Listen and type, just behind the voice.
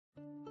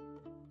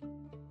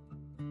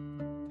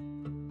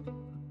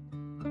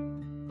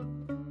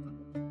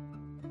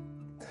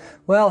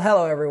Well,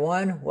 hello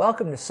everyone.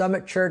 Welcome to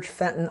Summit Church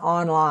Fenton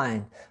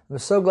Online. I'm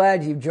so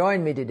glad you've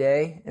joined me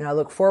today, and I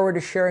look forward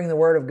to sharing the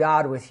Word of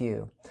God with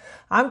you.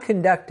 I'm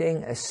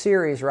conducting a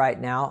series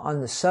right now on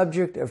the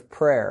subject of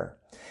prayer.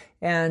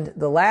 And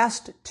the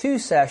last two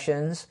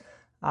sessions,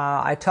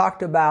 I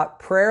talked about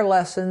prayer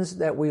lessons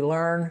that we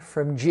learn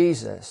from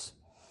Jesus.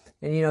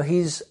 And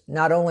He's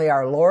not only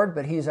our Lord,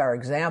 but He's our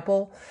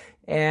example.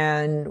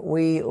 And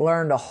we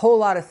learned a whole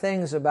lot of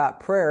things about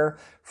prayer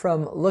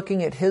from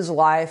looking at His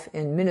life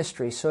and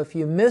ministry. So if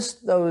you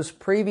missed those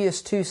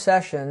previous two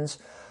sessions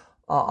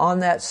on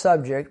that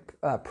subject,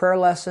 prayer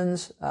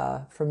lessons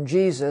from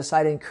Jesus,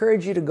 I'd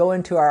encourage you to go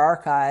into our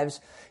archives.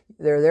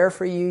 They're there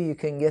for you. You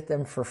can get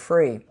them for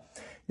free.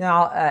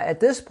 Now, at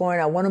this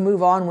point, I want to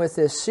move on with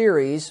this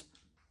series,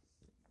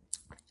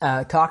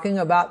 talking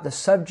about the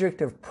subject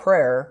of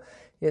prayer.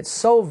 It's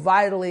so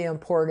vitally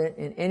important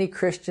in any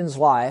Christian's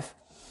life.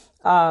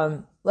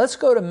 Let's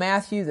go to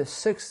Matthew, the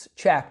 6th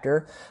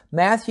chapter.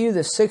 Matthew, the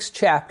 6th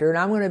chapter, and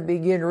I'm going to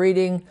begin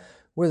reading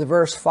with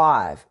verse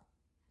 5.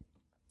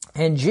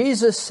 And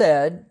Jesus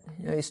said,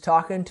 He's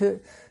talking to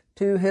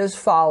His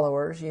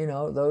followers,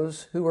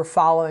 those who were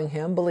following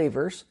Him,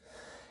 believers.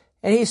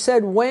 And He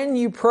said, when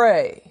you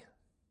pray,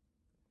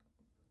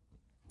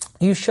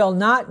 you shall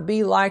not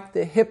be like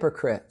the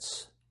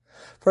hypocrites,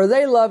 for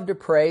they love to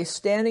pray,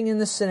 standing in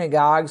the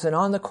synagogues and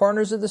on the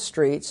corners of the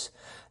streets,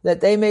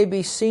 that they may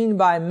be seen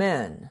by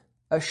men.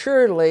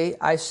 Assuredly,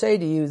 I say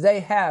to you,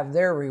 they have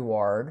their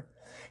reward.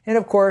 And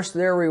of course,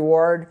 their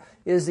reward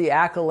is the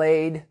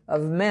accolade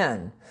of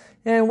men.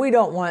 And we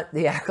don't want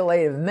the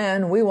accolade of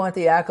men, we want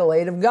the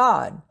accolade of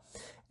God.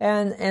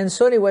 And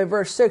so anyway,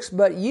 verse 6,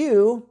 but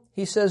you,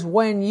 He says,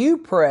 when you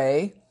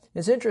pray,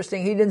 it's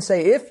interesting, He didn't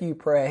say if you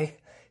pray,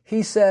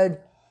 He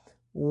said,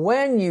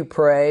 when you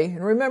pray,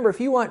 and remember,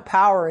 if you want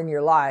power in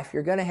your life,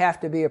 you're going to have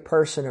to be a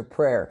person of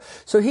prayer.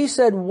 So He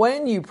said,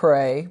 when you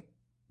pray,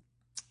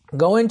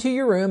 go into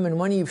your room, and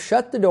when you've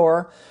shut the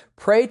door,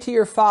 pray to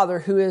your Father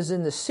who is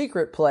in the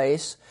secret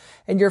place,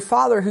 and your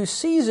Father who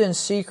sees in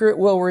secret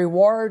will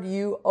reward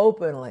you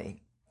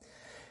openly.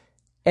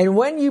 And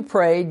when you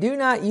pray, do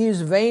not use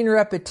vain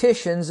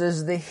repetitions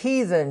as the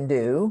heathen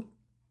do,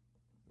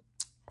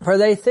 for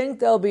they think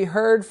they'll be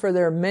heard for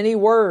their many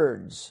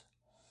words.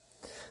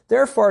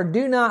 Therefore,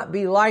 do not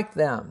be like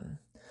them,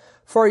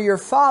 for your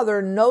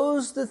Father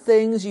knows the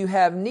things you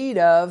have need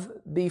of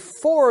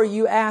before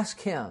you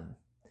ask Him.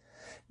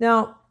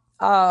 Now,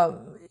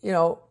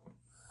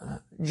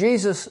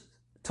 Jesus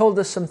told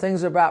us some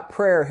things about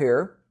prayer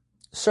here,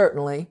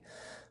 certainly,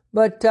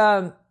 but,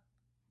 and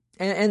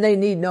they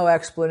need no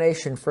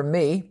explanation from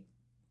me.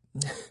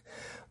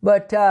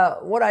 But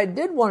what I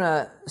did want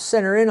to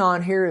center in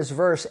on here is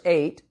verse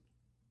 8.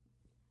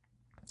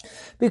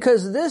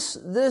 Because this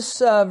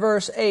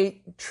verse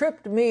 8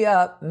 tripped me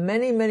up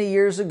many, many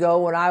years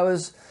ago when I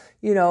was,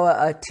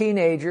 a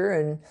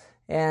teenager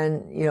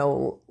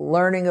and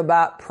learning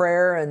about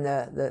prayer and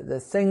the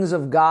things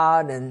of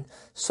God and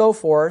so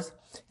forth.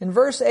 In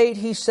verse 8,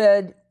 He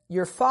said,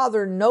 your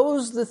Father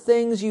knows the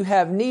things you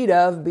have need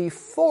of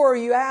before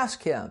you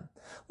ask Him.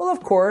 Well,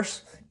 of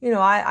course,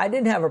 I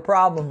didn't have a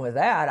problem with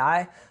that.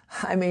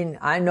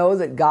 I know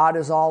that God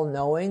is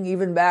all-knowing.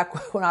 Even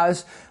back when I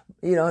was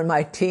in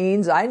my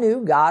teens, I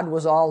knew God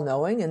was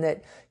all-knowing and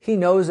that He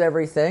knows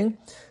everything.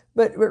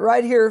 But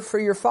right here, for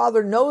your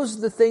Father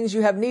knows the things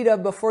you have need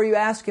of before you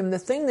ask Him. The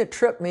thing that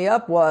tripped me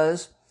up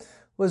was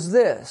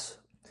this.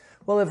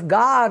 Well, if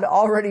God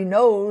already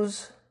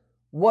knows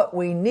what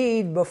we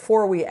need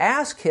before we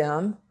ask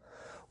Him,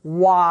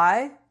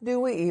 why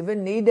do we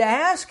even need to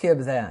ask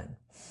Him then?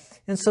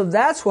 And so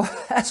that's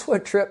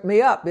what tripped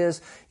me up is,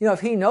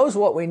 if He knows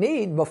what we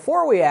need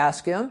before we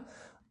ask Him,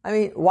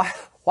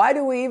 why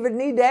do we even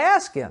need to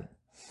ask Him?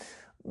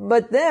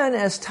 But then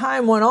as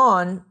time went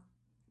on,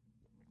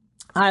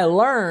 I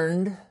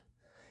learned,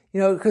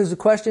 because the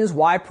question is,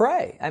 why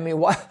pray?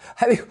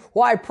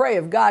 Why pray?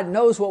 If God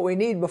knows what we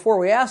need before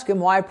we ask Him,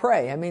 why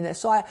pray?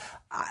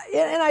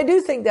 I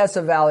do think that's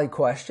a valid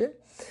question.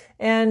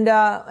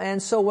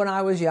 And so when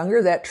I was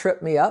younger, that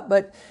tripped me up.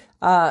 But,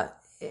 I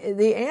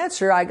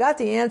got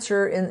the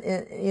answer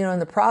in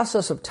the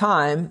process of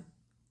time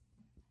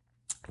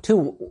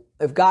to,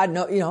 if God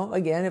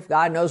if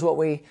God knows what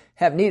we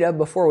have need of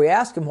before we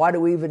ask Him, why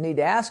do we even need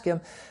to ask Him?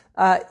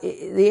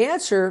 The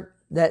answer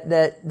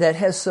that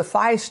has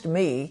sufficed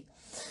me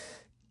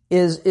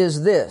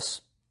is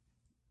this.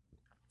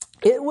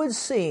 It would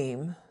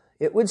seem,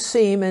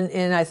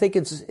 and I think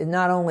it's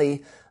not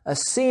only a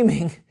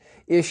seeming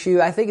issue,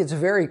 I think it's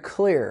very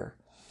clear.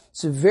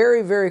 It's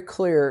very, very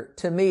clear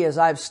to me as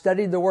I've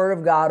studied the Word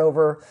of God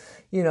over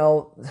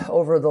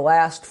the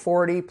last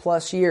 40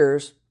 plus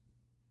years.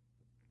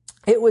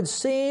 It would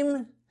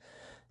seem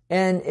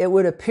and it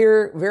would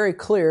appear very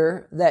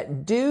clear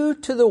that due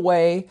to the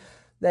way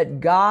that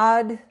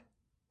God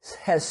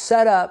has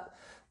set up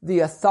the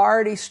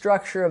authority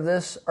structure of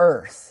this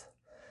earth,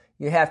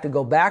 you have to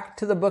go back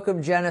to the book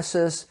of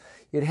Genesis.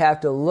 You'd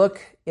have to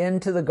look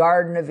into the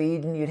Garden of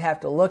Eden. You'd have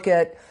to look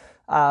at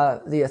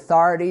the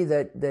authority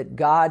that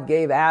God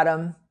gave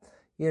Adam,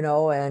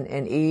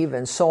 and Eve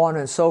and so on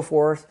and so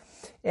forth.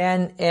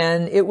 And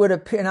it would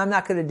appear, and I'm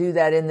not going to do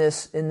that in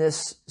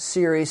this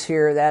series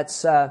here.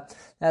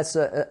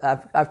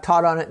 I've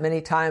taught on it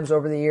many times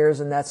over the years,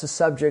 and that's a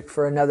subject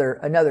for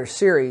another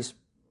series.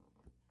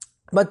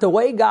 But the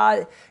way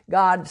God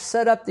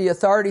set up the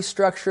authority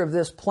structure of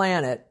this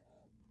planet,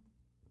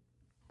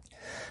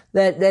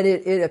 that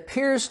it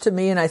appears to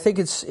me, and I think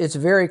it's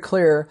very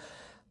clear,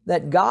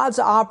 that God's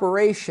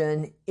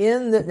operation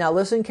now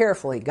listen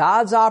carefully,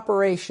 God's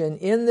operation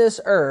in this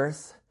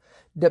earth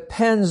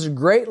depends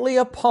greatly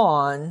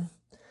upon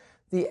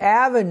the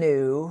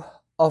avenue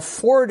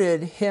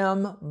afforded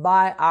Him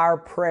by our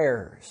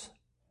prayers.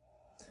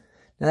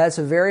 Now that's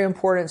a very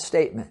important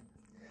statement.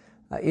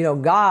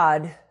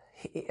 God,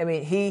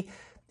 the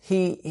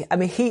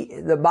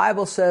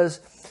Bible says,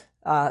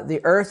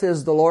 the earth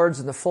is the Lord's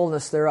and the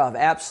fullness thereof.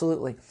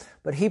 Absolutely.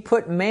 But He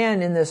put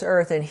man in this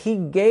earth, and He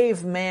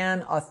gave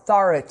man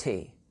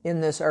authority in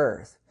this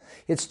earth.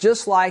 It's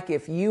just like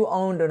if you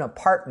owned an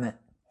apartment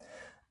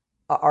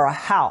or a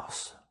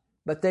house,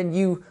 but then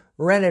you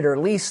rented or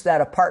leased that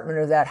apartment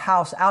or that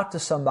house out to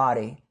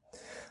somebody.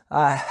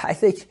 I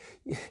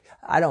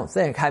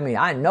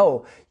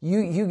know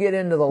you get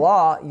into the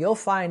law, you'll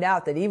find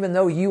out that even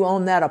though you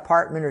own that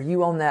apartment or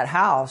you own that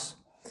house,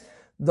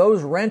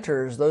 those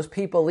renters, those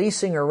people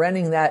leasing or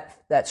renting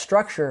that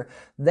structure,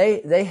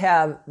 they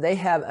have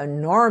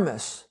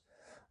enormous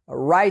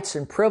rights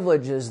and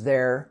privileges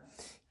there,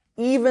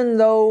 even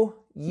though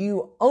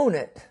you own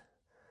it.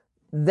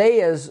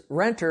 They, as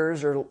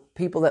renters or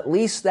people that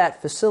lease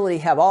that facility,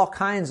 have all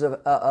kinds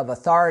of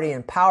authority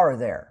and power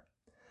there.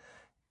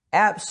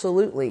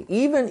 Absolutely.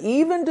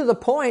 Even to the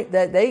point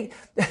that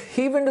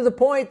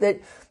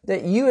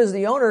that you as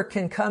the owner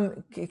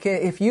can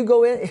if you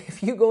go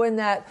in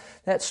that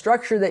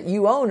structure that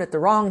you own at the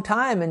wrong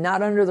time and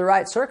not under the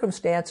right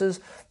circumstances,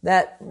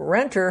 that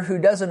renter who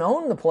doesn't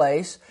own the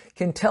place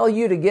can tell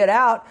you to get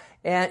out,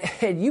 and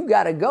you've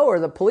got to go, or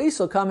the police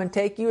will come and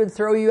take you and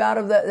throw you out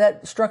of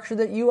that structure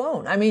that you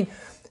own.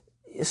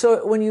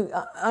 So when you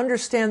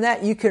understand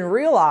that, you can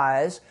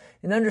realize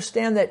and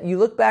understand that you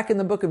look back in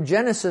the book of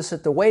Genesis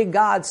at the way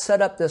God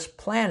set up this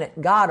planet.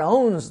 God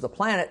owns the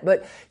planet,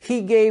 but He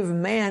gave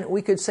man,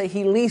 we could say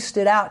He leased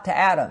it out to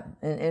Adam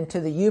and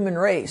to the human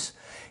race.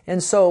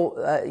 And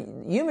so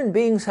human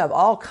beings have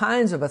all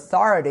kinds of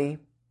authority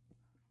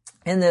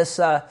in this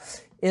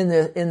earth.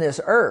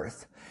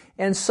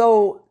 And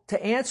so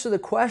to answer the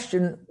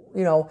question,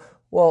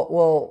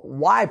 well,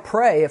 why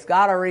pray if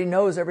God already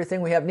knows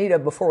everything we have need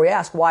of before we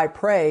ask why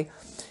pray?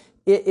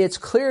 It's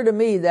clear to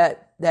me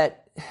that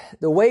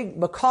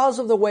because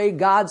of the way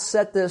God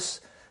set this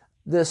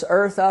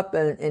earth up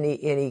and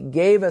he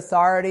gave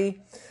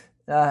authority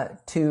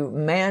to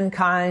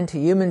mankind, to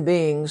human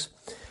beings,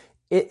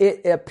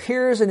 it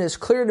appears and is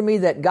clear to me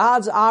that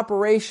God's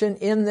operation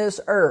in this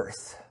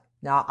earth.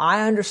 Now,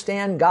 I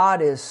understand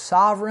God is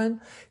sovereign.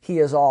 He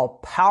is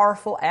all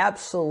powerful,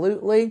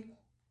 absolutely.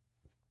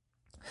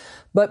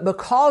 But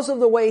because of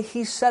the way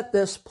He set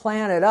this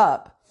planet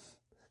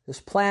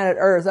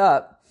Earth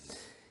up,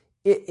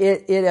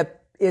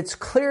 it's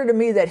clear to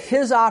me that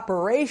His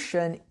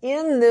operation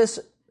in this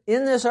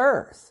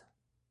earth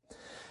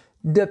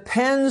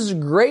depends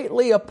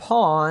greatly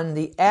upon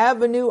the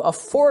avenue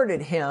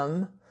afforded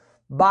Him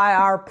by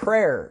our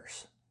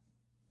prayers.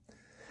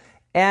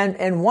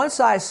 And once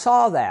I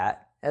saw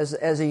that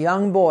as a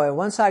young boy,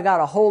 once I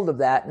got a hold of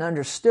that and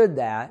understood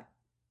that,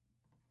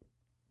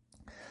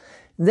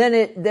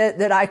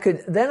 then I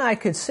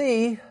could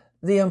see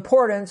the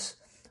importance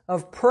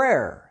of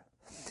prayer.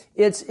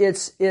 It's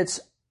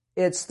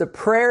the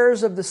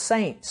prayers of the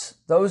saints,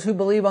 those who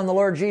believe on the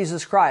Lord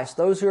Jesus Christ,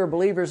 those who are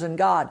believers in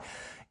God.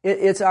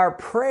 It's our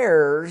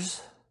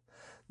prayers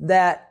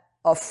that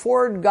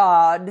afford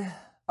God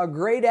a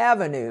great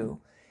avenue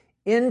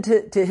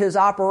into His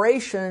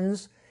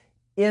operations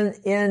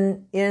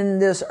in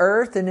this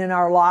earth and in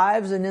our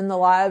lives and in the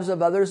lives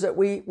of others that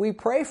we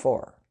pray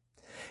for.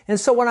 And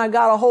so when I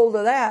got a hold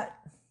of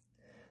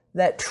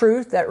that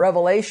truth, that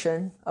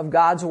revelation of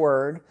God's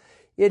Word,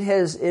 it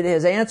has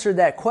answered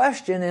that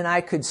question, and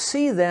I could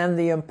see then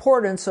the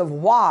importance of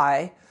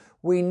why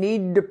we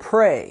need to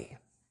pray.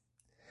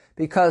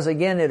 Because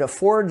again, it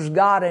affords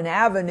God an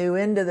avenue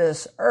into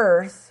this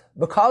earth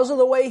because of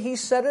the way He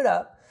set it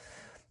up,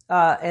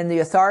 and the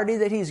authority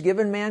that He's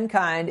given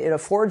mankind. It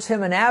affords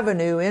Him an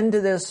avenue into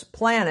this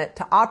planet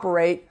to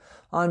operate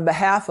on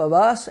behalf of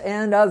us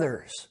and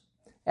others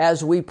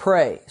as we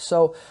pray.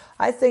 So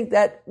I think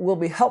that will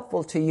be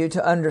helpful to you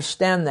to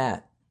understand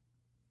that.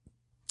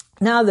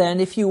 Now then,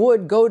 if you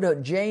would, go to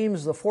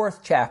James, the 4th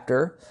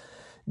chapter.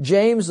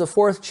 James, the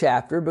 4th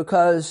chapter,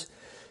 because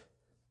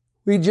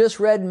we just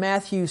read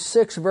Matthew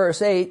 6,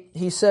 verse 8.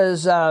 He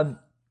said,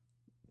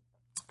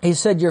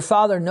 your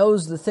Father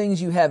knows the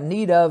things you have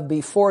need of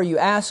before you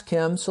ask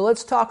Him. So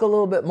let's talk a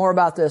little bit more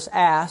about this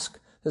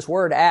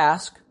word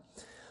ask.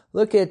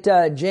 Look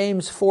at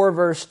James 4,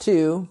 verse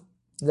 2,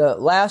 the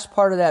last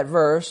part of that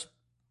verse.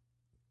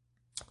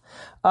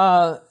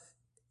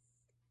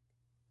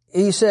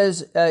 He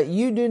says,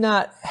 you do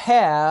not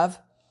have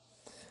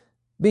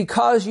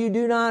because you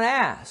do not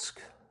ask.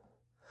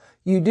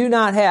 You do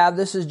not have,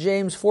 this is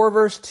James 4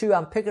 verse 2,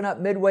 I'm picking up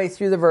midway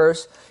through the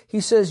verse. He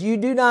says, you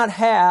do not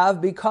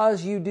have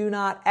because you do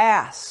not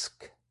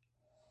ask.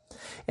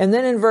 And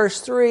then in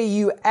verse 3,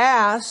 you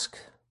ask,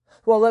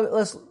 well,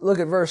 let's look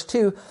at verse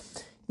 2.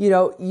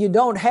 You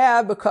don't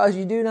have because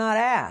you do not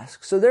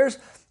ask. So there's,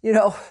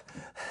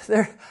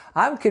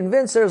 I'm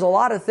convinced there's a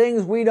lot of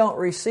things we don't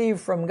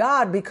receive from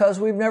God because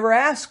we've never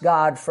asked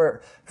God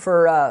for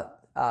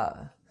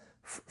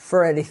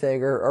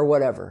anything or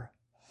whatever.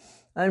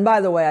 And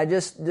by the way, I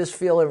just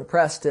feel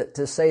impressed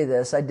to say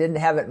this. I didn't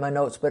have it in my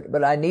notes,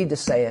 but I need to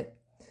say it.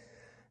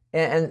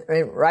 And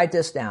write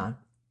this down.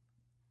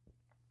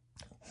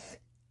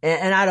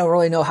 And I don't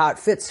really know how it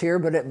fits here,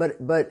 but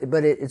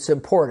it's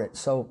important.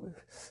 So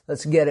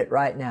let's get it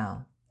right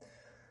now.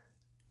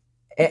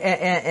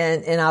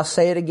 And I'll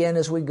say it again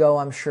as we go,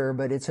 I'm sure,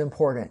 but it's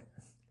important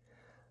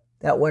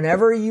that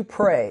whenever you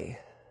pray,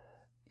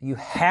 you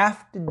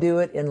have to do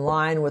it in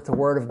line with the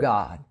Word of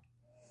God.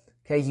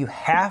 Okay, you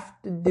have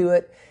to do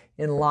it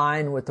in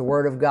line with the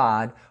Word of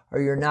God,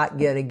 or you're not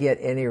going to get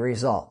any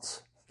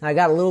results. I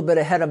got a little bit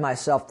ahead of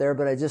myself there,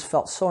 but I just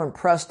felt so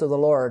impressed with the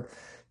Lord.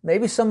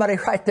 Maybe somebody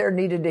right there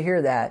needed to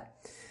hear that.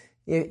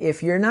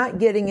 If you're not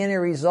getting any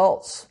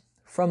results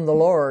from the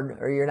Lord,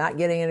 or you're not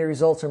getting any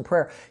results in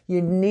prayer,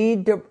 you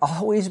need to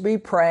always be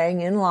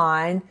praying in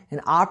line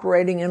and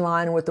operating in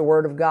line with the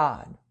Word of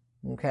God.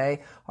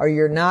 Okay? Or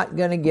you're not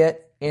going to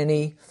get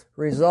any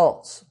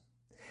results.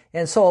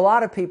 And so a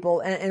lot of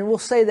people, and we'll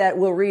say that,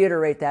 we'll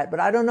reiterate that,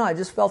 but I don't know, I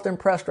just felt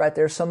impressed right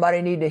there.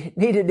 Somebody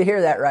needed to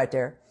hear that right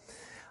there.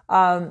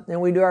 And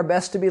we do our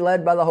best to be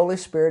led by the Holy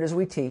Spirit as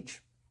we teach.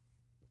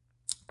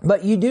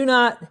 But you do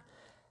not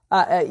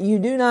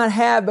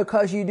have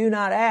because you do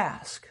not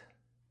ask.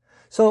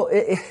 So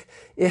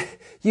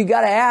you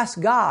got to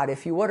ask God.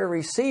 If you want to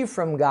receive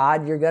from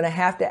God, you're going to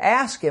have to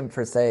ask Him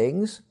for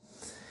things.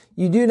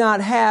 You do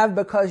not have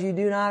because you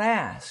do not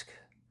ask.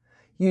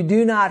 You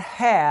do not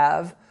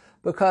have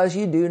because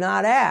you do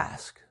not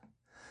ask.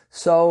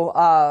 So,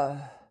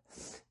 I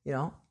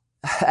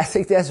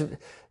think that's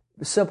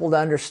simple to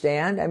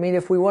understand. I mean,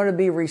 if we want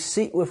to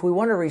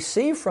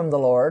receive from the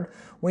Lord,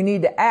 we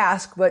need to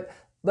ask, but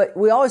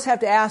we always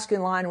have to ask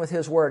in line with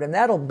His Word, and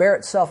that'll bear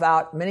itself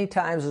out many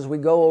times as we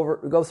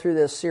go through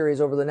this series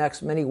over the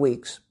next many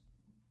weeks.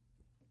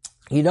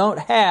 You do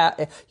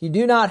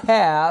not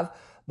have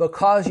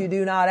because you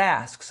do not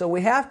ask. So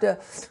we have to,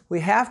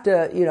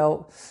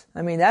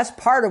 that's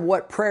part of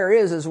what prayer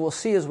is, as we'll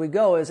see as we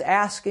go, is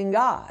asking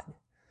God.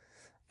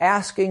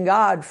 Asking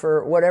God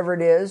for whatever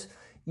it is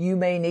you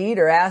may need,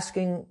 or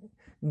asking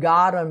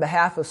God on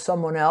behalf of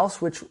someone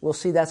else, which we'll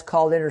see that's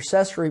called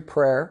intercessory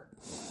prayer.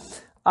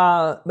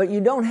 But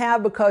you don't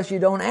have because you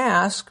don't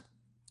ask.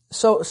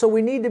 So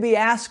we need to be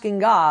asking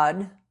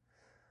God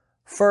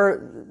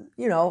for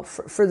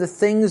the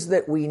things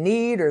that we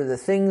need, or the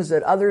things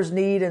that others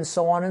need, and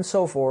so on and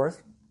so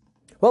forth.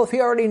 Well, if He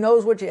already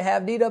knows what you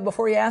have need of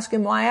before you ask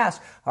Him, why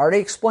ask? I already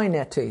explained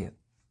that to you.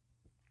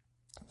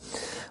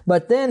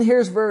 But then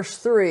here's verse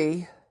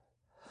 3.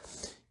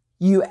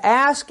 You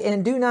ask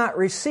and do not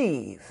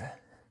receive,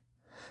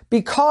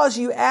 because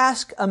you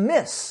ask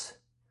amiss.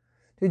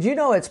 Did you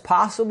know it's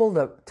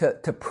possible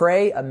to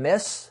pray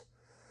amiss?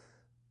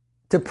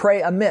 To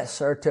pray amiss,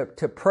 or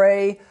to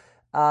pray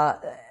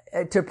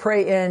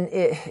in,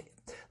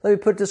 let me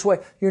put it this way.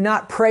 You're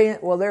not praying,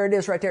 well, there it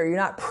is right there. You're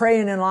not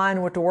praying in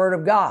line with the Word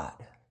of God.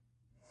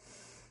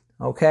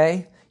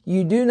 Okay?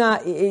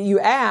 You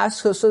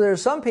ask, so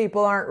there's some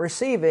people aren't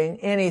receiving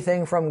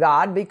anything from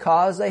God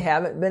because they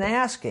haven't been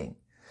asking.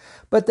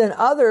 But then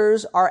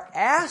others are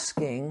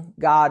asking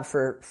God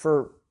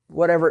for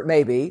whatever it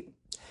may be,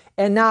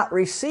 and not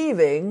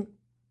receiving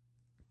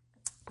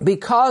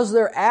because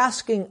they're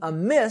asking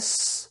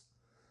amiss.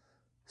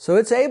 So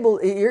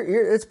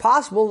it's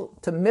possible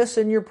to miss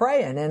in your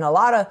praying, and a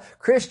lot of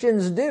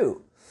Christians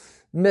do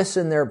miss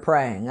in their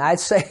praying. I'd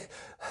say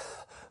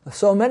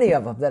so many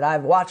of them that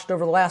I've watched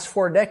over the last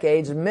 4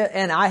 decades,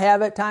 and I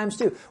have at times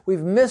too.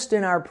 We've missed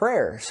in our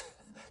prayers.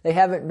 They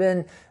haven't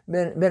been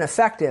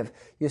effective,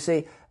 you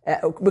see,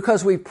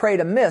 because we've prayed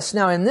amiss.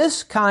 Now, in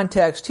this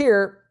context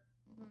here,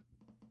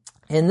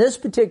 in this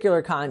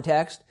particular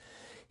context,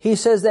 he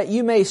says that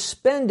you may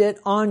spend it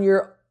on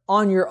your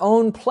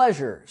own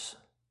pleasures.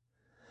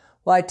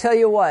 Well, I tell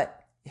you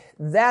what,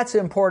 that's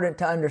important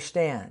to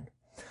understand.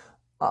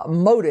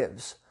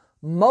 Motives.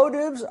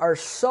 Motives are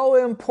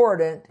so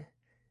important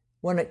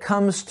when it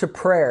comes to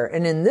prayer.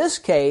 And in this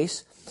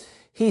case,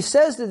 he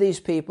says to these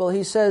people,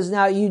 he says,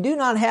 now you do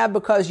not have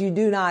because you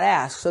do not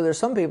ask. So there's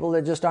some people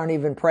that just aren't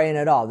even praying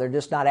at all. They're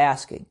just not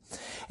asking.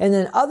 And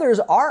then others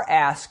are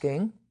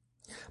asking,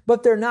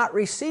 but they're not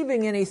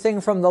receiving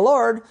anything from the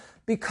Lord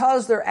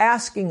because they're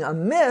asking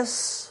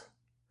amiss.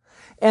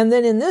 And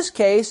then in this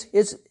case,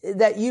 it's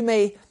that you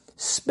may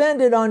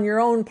spend it on your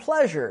own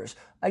pleasures.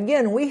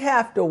 Again, we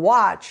have to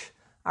watch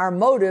our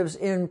motives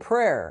in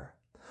prayer.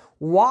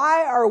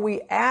 Why are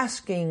we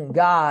asking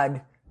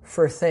God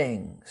for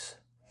things?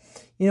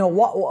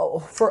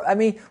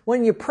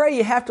 when you pray,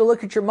 you have to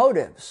look at your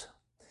motives.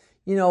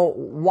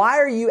 Why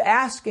are you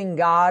asking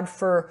God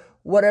for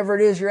whatever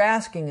it is you're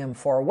asking Him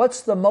for?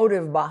 What's the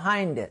motive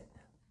behind it?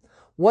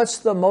 What's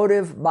the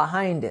motive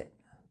behind it?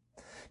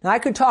 Now, I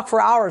could talk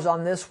for hours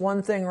on this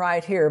one thing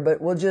right here,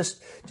 but we'll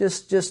just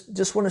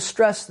want to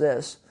stress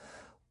this.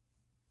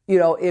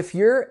 If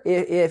you're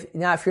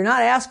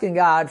not asking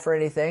God for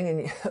anything,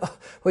 and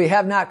well, you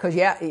have not because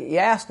you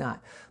asked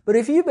not. But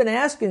if you've been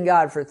asking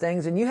God for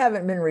things and you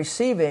haven't been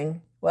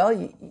receiving,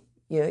 well,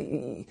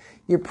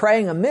 you're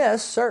praying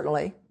amiss,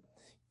 certainly,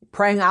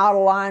 praying out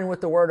of line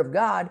with the Word of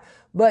God.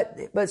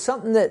 But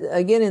something that,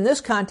 again, in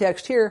this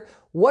context here,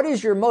 what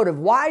is your motive?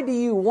 Why do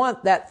you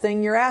want that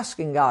thing you're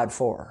asking God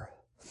for?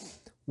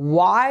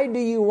 Why do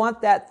you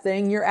want that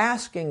thing you're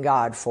asking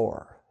God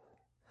for?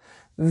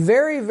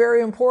 Very,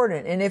 very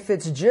important. And if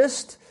it's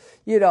just,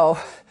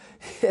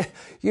 if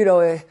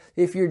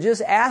you're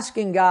just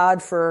asking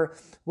God for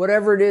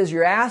whatever it is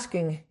you're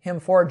asking Him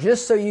for,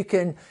 just so you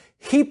can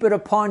heap it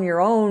upon your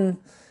own,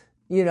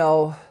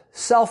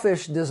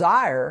 selfish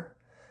desire,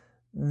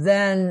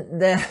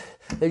 then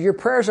your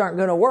prayers aren't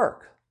going to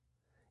work.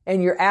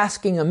 And you're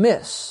asking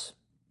amiss.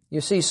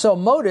 You see, so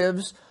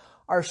motives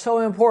are so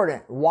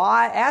important.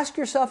 Why? Ask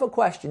yourself a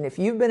question. If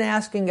you've been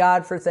asking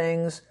God for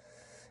things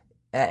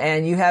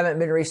and you haven't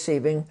been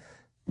receiving,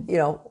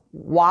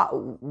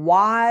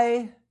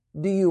 why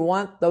do you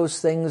want those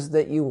things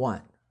that you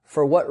want?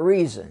 For what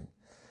reason?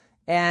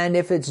 And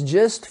if it's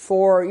just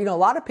for, a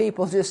lot of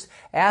people just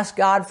ask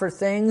God for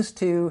things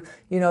to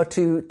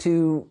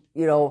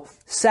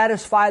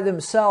satisfy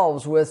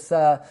themselves with,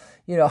 God,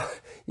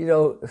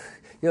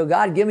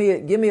 give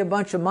me a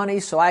bunch of money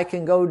so I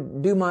can go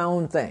do my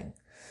own thing.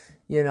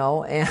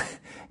 I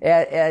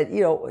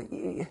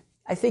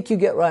think you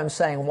get what I'm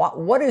saying.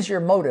 What is your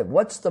motive?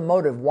 What's the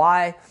motive?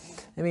 Why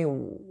do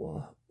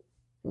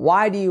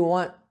you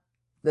want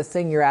the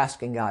thing you're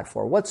asking God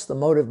for? What's the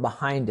motive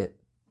behind it?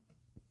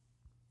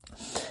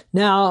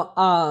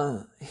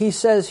 Now, he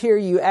says here,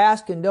 you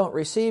ask and don't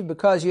receive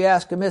because you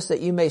ask amiss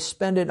that you may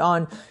spend it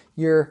on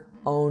your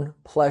own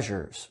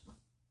pleasures.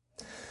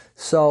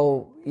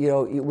 So,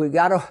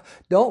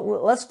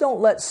 let's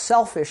don't let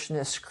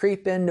selfishness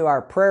creep into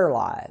our prayer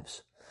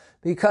lives.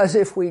 Because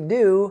if we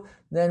do,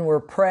 then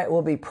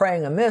we'll be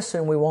praying amiss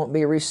and we won't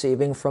be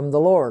receiving from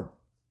the Lord.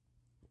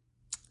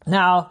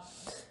 Now,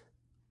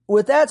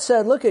 with that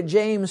said, look at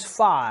James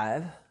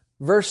 5,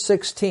 verse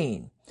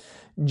 16.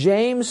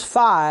 James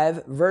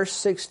 5, verse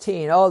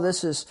 16. Oh,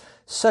 this is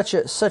such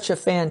a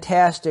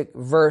fantastic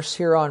verse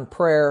here on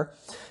prayer.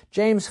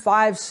 James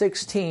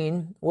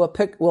 5:16,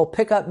 we'll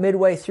pick up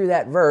midway through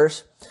that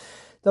verse.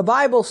 The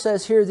Bible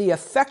says here, the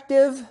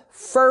effective,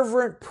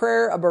 fervent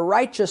prayer of a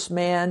righteous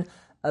man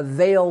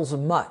avails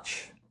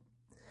much.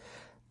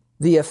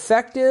 The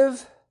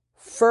effective,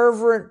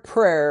 fervent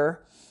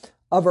prayer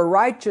of a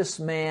righteous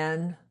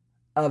man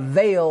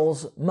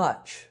avails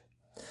much.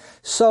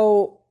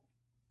 So,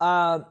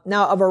 now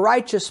of a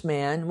righteous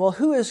man, well,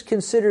 who is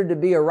considered to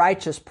be a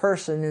righteous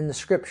person in the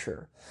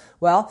Scripture?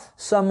 Well,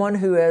 someone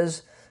who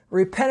has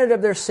repented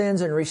of their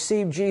sins and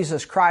received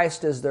Jesus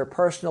Christ as their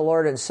personal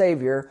Lord and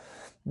Savior.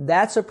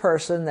 That's a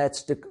person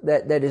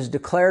that is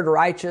declared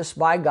righteous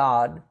by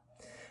God,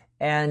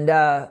 and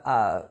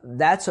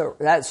that's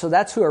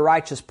who a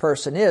righteous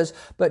person is.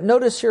 But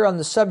notice here on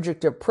the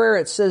subject of prayer,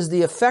 it says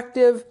the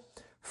effective,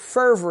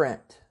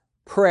 fervent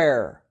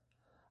prayer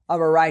of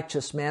a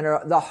righteous man,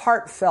 or the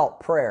heartfelt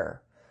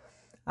prayer.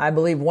 I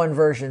believe one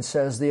version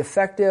says the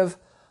effective,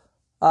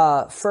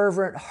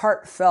 fervent,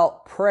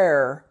 heartfelt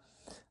prayer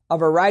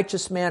of a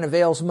righteous man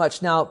avails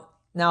much.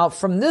 Now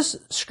from this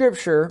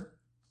scripture,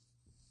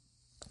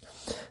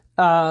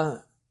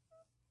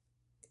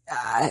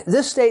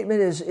 this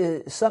statement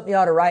is something you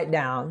ought to write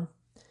down.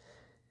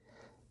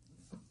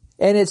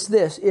 And it's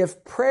this: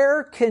 if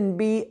prayer can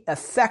be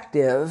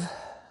effective,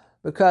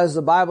 because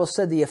the Bible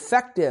said the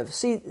effective,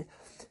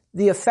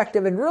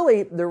 and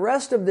really the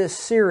rest of this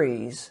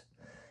series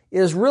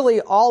is really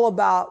all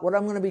about what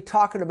I'm going to be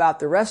talking about.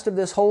 The rest of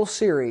this whole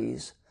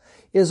series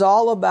is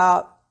all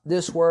about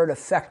this word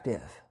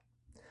effective.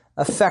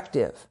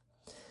 Effective.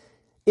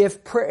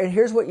 If prayer, and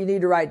here's what you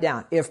need to write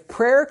down. If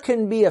prayer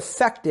can be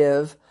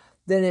effective,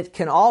 then it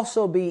can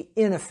also be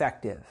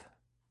ineffective.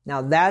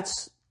 Now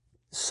that's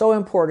so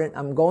important.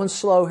 I'm going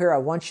slow here. I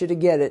want you to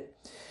get it.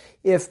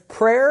 If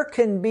prayer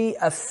can be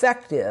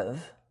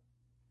effective,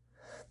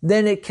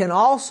 then it can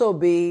also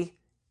be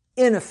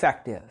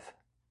ineffective.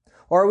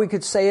 Or we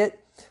could say it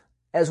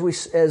as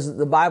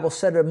the Bible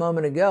said a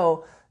moment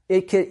ago,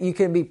 you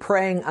can be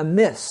praying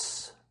amiss.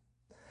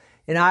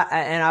 And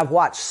I've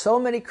watched so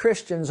many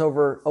Christians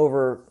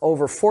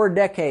over 4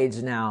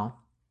 decades now,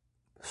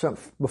 so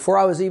before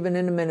I was even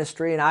into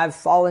ministry, and I've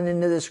fallen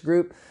into this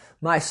group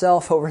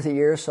myself over the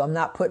years, so I'm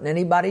not putting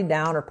anybody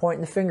down or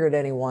pointing the finger at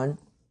anyone.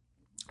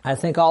 I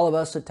think all of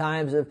us at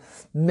times have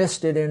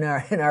missed it in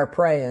our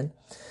praying.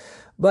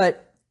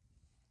 But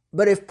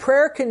if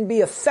prayer can be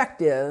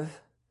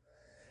effective,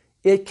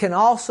 it can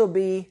also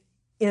be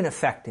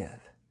ineffective.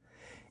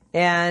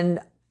 And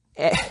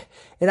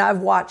And I've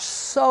watched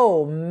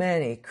so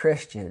many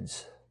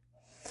Christians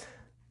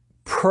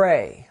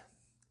pray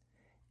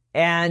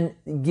and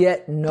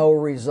get no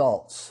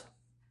results.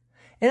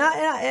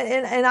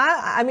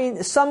 I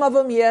mean, some of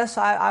them, yes,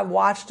 I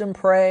watched them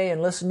pray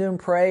and listened to them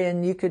pray,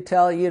 and you could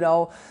tell,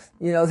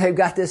 they've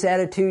got this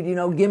attitude,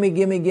 gimme,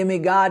 gimme, gimme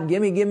God,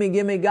 gimme, gimme,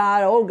 gimme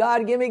God, oh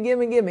God, gimme,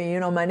 gimme, gimme,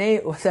 my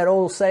name, what's that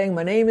old saying,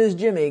 my name is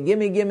Jimmy,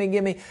 gimme, gimme,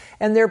 gimme,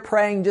 and they're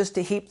praying just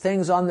to heap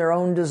things on their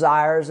own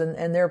desires,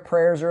 and their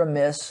prayers are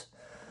amiss.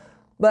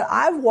 But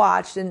I've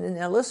watched, and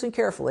now listen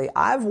carefully,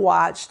 I've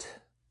watched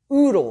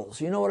oodles.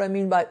 You know what I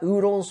mean by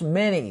oodles?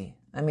 Many.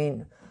 I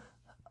mean,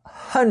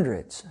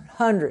 hundreds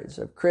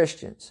of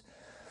Christians.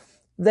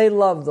 They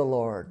love the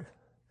Lord.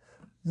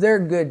 They're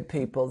good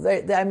people.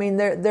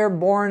 They're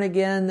born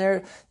again.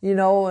 They're,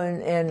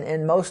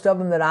 and most of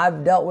them that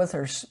I've dealt with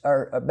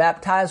are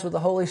baptized with the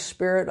Holy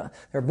Spirit.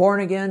 They're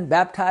born again,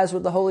 baptized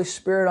with the Holy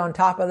Spirit on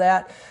top of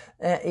that,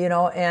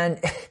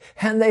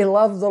 and they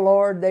love the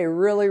Lord. They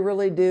really,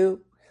 really do.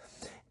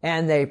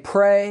 And they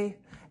pray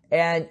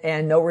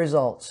and no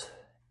results.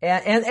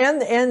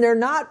 And they're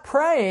not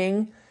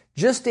praying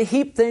just to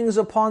heap things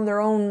upon their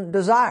own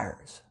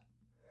desires.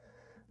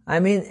 I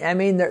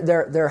mean,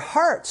 their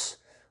hearts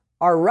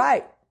are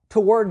right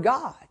toward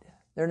God.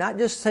 They're not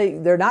just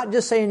saying,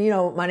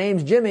 my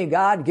name's Jimmy,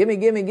 God, gimme,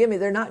 gimme, gimme.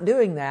 They're not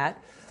doing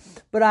that.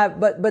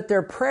 But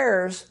their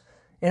prayers,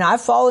 and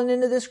I've fallen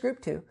into this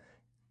group too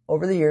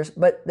over the years,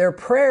 but their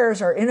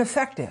prayers are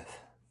ineffective.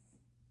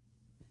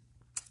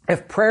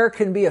 If prayer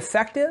can be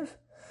effective,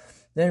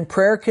 then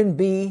prayer can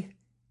be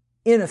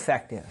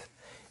ineffective.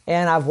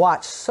 And I've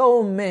watched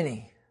so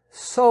many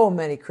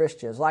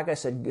Christians, like I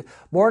said,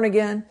 born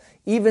again,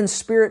 even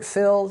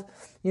Spirit-filled,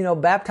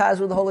 baptized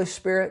with the Holy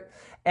Spirit,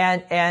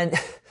 and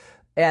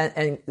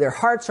their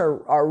hearts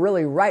are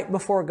really right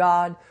before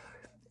God.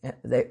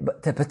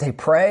 But they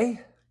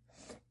pray,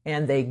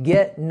 and they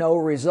get no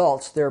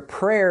results. Their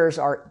prayers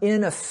are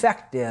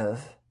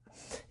ineffective.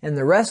 And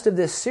the rest of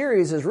this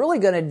series is really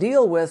going to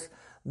deal with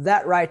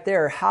that right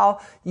there, how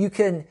you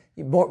can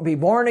be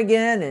born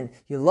again and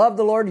you love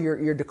the Lord,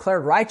 you're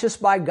declared righteous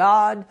by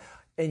God,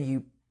 and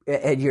you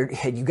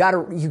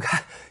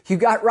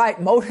got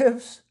right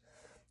motives.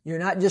 You're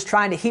not just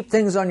trying to heap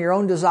things on your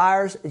own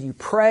desires. You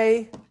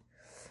pray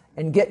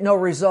and get no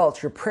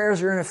results. Your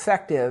prayers are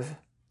ineffective.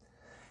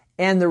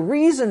 And the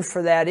reason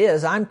for that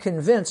is, I'm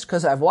convinced,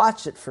 because I've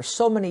watched it for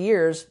so many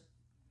years,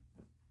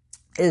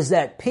 is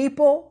that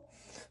people,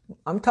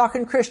 I'm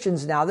talking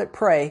Christians now that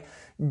pray,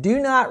 do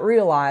not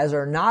realize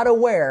or not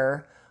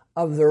aware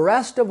of the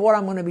rest of what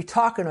I'm going to be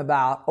talking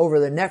about over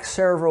the next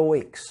several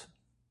weeks.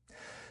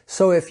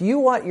 So if you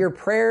want your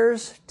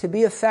prayers to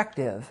be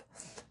effective,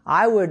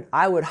 I would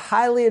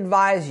highly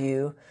advise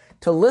you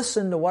to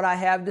listen to what I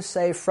have to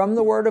say from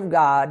the Word of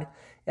God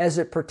as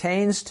it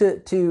pertains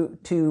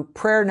to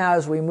prayer now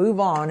as we move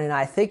on, and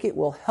I think it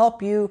will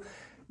help you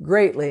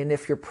greatly. And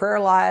if your prayer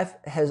lives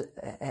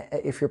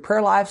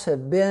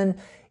have been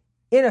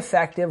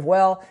ineffective,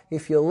 well,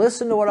 if you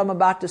listen to what I'm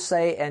about to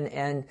say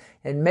and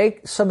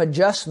make some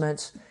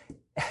adjustments,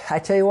 I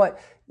tell you what,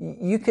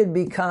 you can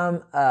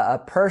become a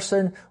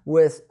person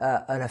with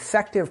an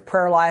effective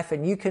prayer life,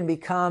 and you can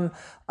become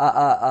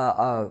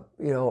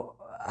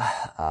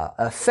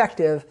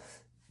effective.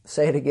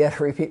 Say it again.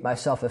 Repeat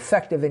myself.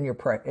 Effective in your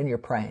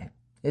praying.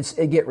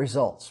 It get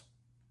results.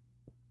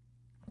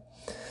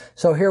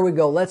 So here we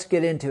go. Let's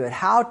get into it.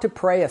 How to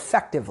pray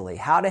effectively.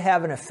 How to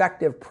have an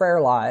effective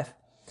prayer life.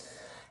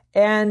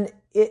 And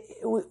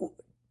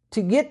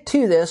to get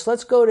to this,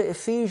 let's go to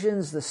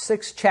Ephesians, the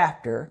 6th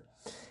chapter.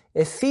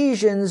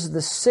 Ephesians, the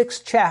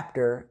 6th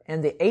chapter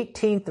and the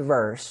 18th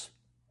verse.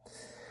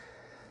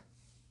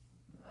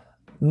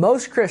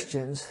 Most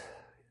Christians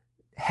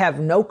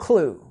have no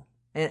clue.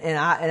 And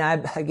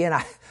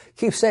I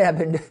keep saying I've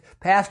been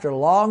pastor a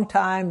long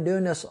time,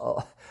 doing this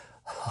a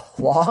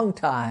long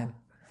time.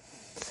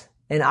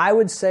 And I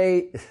would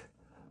say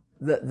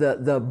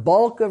the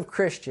bulk of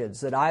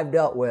Christians that I've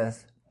dealt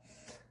with,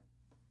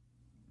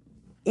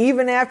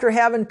 even after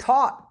having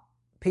taught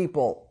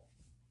people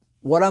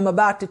what I'm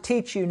about to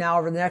teach you now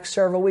over the next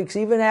several weeks,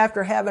 even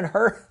after having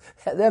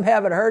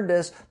heard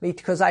this,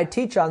 because I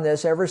teach on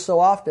this ever so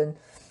often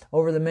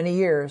over the many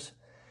years,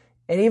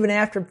 and even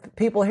after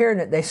people hearing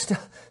it, they still,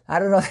 I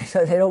don't know,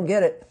 they don't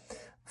get it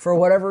for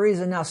whatever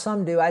reason. Now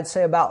some do. I'd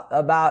say about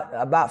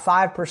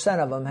 5%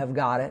 of them have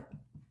got it.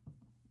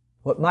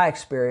 What my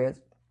experience,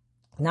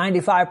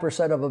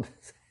 95% of them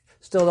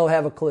still don't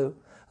have a clue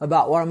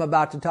about what I'm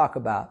about to talk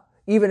about,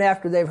 even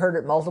after they've heard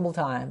it multiple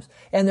times.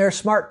 And they're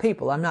smart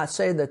people. I'm not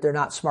saying that they're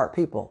not smart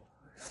people.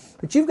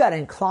 But you've got to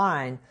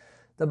incline,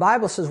 the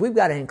Bible says we've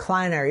got to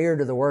incline our ear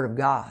to the Word of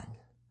God.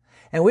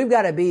 And we've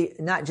got to be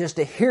not just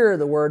a hearer of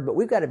the Word, but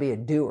we've got to be a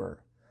doer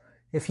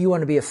if you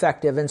want to be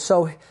effective. And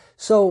so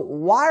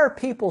why are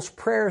people's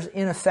prayers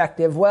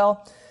ineffective?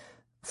 Well,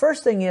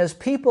 first thing is,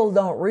 people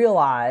don't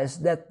realize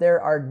that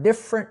there are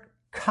different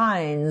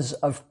kinds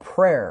of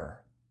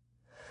prayer.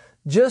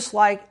 Just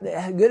like,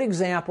 a good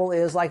example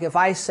is like if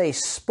I say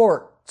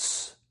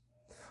sports.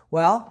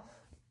 Well,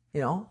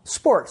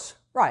 Sports,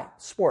 right?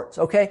 Sports,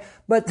 okay?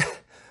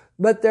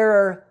 But there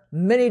are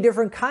many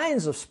different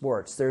kinds of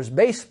sports. There's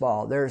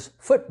baseball, there's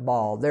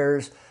football,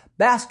 there's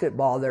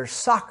basketball, there's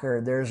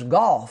soccer, there's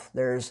golf,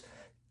 there's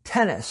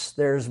tennis,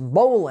 there's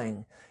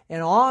bowling,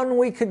 and on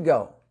we could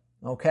go,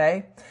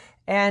 okay?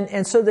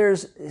 And so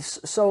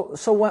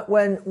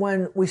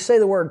when we say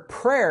the word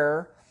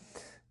prayer,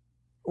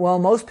 well,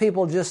 most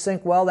people just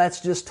think, well, that's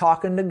just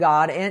talking to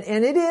God, and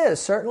it is,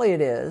 certainly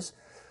it is,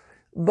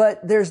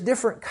 but there's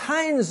different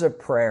kinds of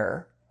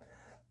prayer,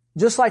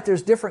 just like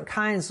there's different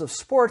kinds of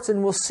sports,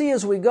 and we'll see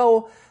as we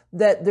go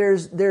that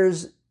there's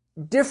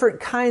different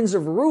kinds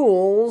of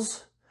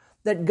rules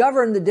that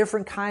govern the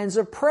different kinds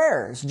of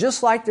prayers,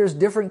 just like there's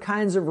different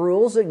kinds of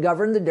rules that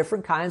govern the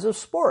different kinds of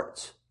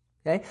sports.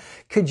 Okay?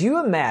 Could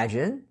you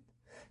imagine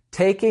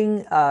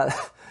taking,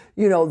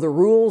 the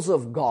rules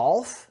of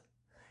golf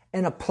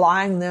and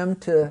applying them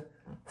to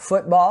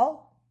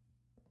football?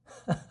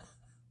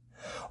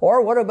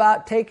 Or what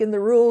about taking the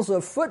rules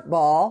of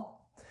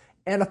football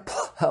and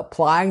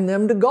applying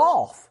them to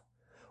golf?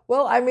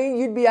 Well, I mean,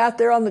 you'd be out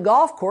there on the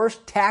golf course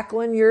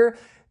tackling your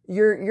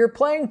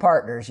playing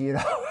partners, you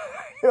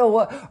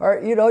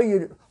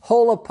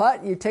hole a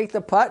putt, you take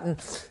the putt and,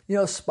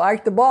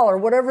 spike the ball or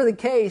whatever the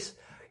case.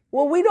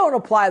 Well, we don't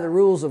apply the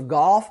rules of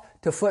golf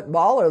to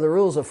football or the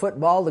rules of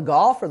football to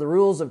golf or the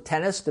rules of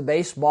tennis to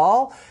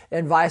baseball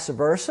and vice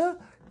versa.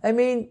 I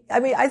mean,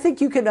 I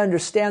think you can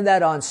understand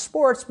that on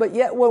sports, but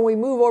yet when we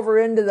move over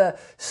into the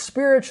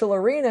spiritual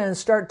arena and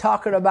start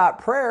talking about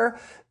prayer,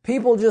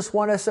 people just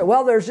want to say,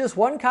 well, there's just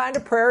one kind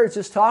of prayer. It's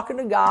just talking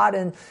to God,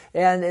 and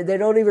they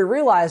don't even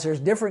realize there's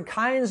different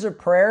kinds of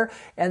prayer,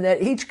 and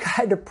that each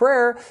kind of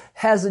prayer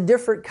has a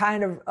different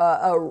kind of,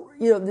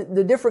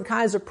 the different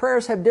kinds of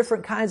prayers have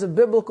different kinds of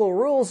biblical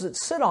rules that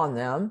sit on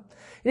them.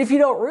 And if you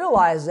don't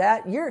realize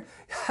that, you're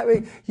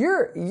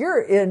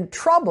in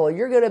trouble.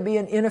 You're going to be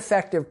an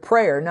ineffective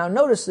prayer. Now,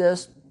 notice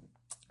this.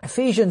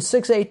 Ephesians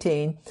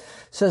 6:18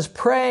 says,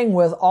 praying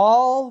with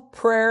all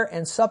prayer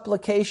and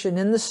supplication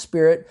in the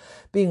Spirit,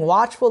 being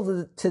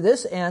watchful to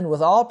this end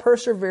with all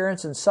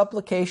perseverance and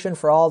supplication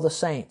for all the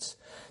saints.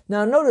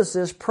 Now notice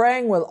this,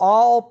 praying with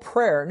all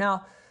prayer.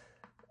 Now,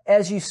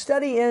 as you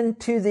study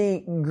into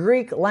the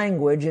Greek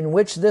language in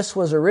which this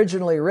was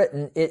originally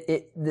written,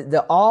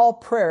 the all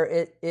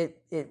prayer,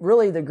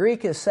 really the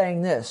Greek is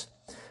saying this,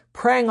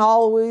 praying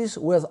always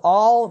with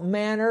all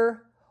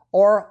manner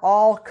or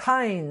all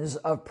kinds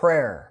of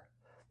prayer.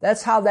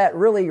 That's how that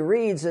really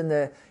reads in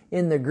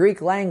the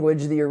Greek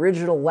language, the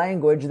original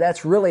language.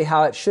 That's really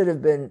how it should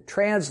have been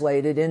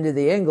translated into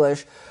the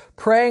English.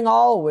 Praying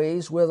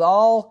always with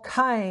all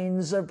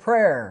kinds of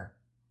prayer.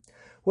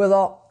 With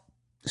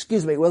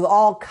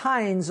all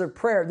kinds of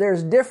prayer.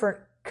 There's different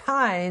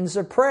kinds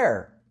of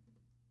prayer.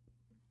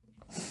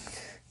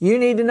 You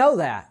need to know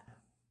that.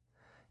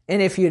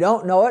 And if you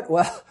don't know it,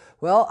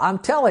 well, I'm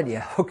telling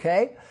you,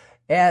 okay?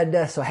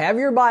 And so have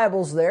your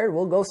Bibles there.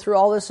 We'll go through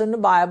all this in the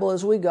Bible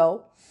as we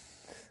go.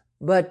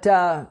 But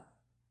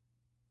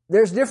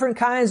there's different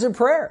kinds of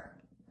prayer.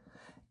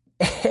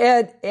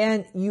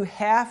 And you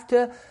have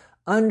to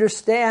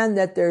understand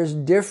that there's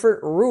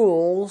different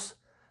rules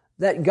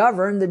that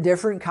govern the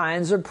different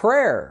kinds of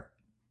prayer.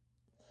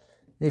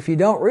 If you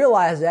don't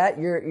realize that,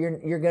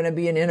 you're going to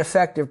be an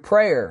ineffective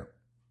prayer.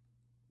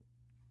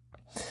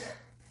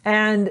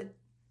 And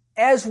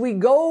as we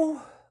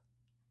go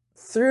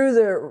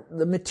through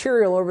the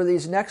material over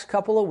these next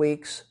couple of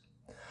weeks,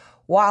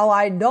 while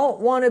I don't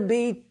want to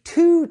be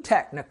too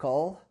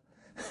technical,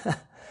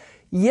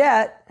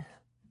 yet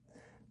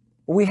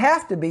we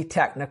have to be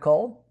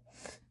technical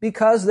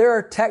because there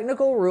are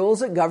technical rules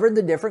that govern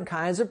the different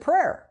kinds of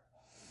prayer.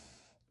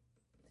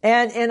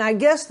 And I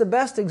guess the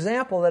best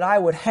example that I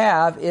would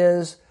have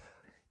is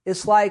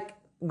it's like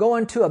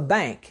going to a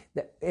bank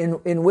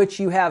in which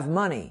you have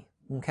money,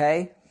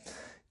 okay?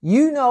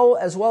 You know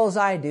as well as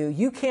I do,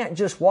 you can't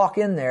just walk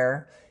in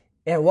there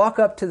and walk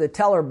up to the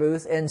teller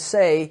booth and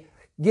say,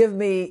 give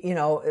me,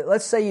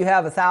 let's say you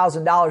have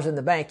 $1,000 in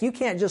the bank. You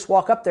can't just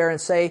walk up there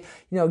and say,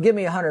 give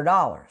me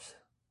 $100.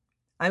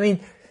 I mean,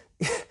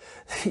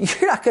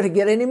 you're not going to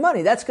get any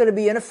money. That's going to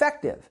be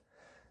ineffective.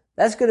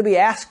 That's going to be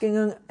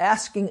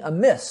asking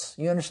amiss.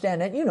 You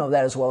understand that? You know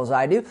that as well as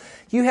I do.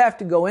 You have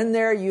to go in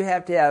there. You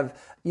have to have,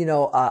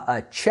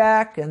 a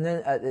check, and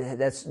then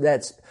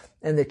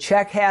and the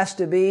check has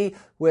to be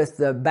with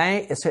the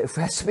bank. It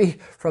has to be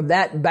from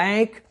that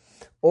bank,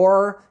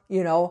 or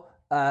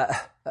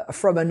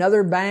from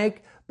another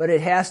bank. But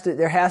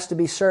there has to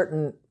be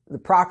the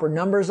proper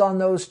numbers on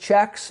those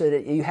checks. So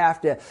that you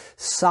have to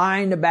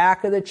sign the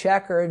back of the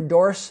check or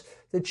endorse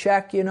the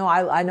check.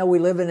 I know we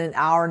live in an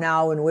hour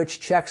now in which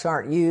checks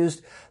aren't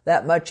used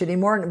that much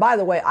anymore. And by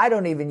the way, I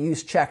don't even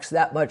use checks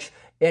that much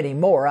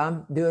anymore.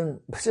 I'm doing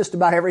just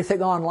about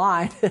everything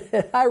online.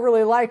 I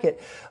really like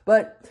it.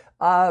 But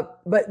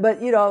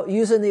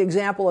using the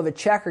example of a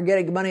check or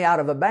getting money out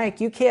of a bank,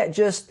 you can't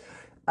just,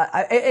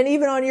 and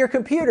even on your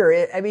computer,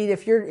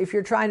 if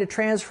you're trying to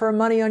transfer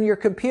money on your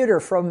computer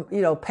from,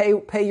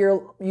 pay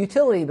your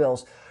utility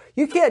bills,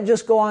 You can't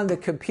just go on the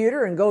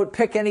computer and go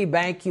pick any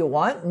bank you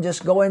want and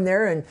just go in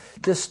there and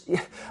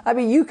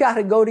you got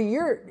to go to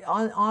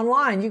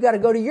online. You got to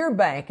go to your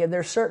bank, and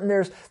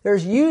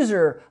there's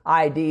user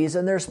IDs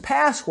and there's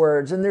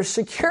passwords and there's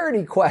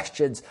security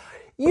questions.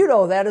 You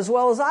know that as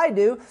well as I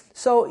do.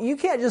 So you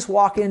can't just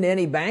walk into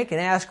any bank and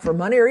ask for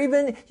money, or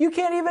you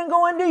can't even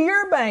go into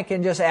your bank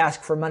and just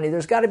ask for money.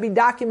 There's got to be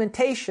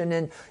documentation,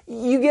 and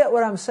you get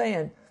what I'm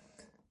saying.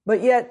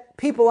 But yet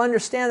people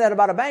understand that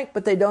about a bank,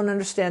 but they don't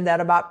understand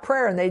that about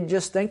prayer, and they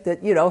just think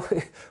that,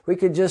 we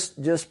could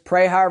just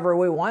pray however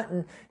we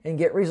want and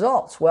get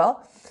results.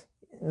 Well,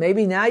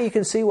 maybe now you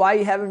can see why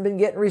you haven't been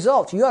getting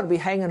results. You ought to be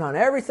hanging on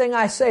everything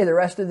I say the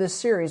rest of this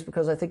series,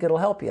 because I think it'll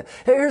help you.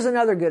 Here's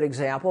another good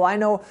example. I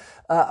know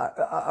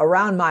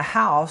around my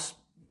house,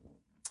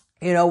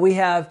 we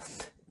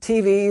have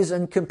TVs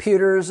and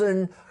computers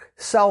and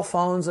cell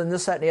phones and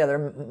this, that, and the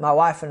other, my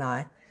wife and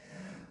I.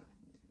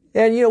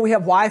 And, we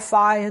have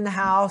Wi-Fi in the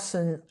house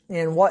and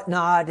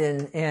whatnot.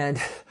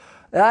 And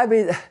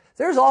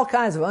there's all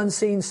kinds of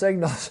unseen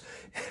signals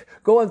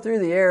going through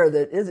the air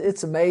that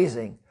it's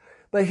amazing.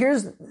 But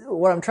here's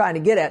what I'm trying to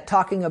get at,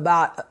 talking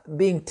about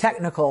being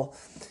technical,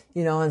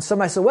 and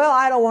somebody said, well,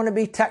 I don't want to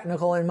be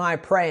technical in my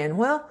praying.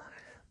 Well,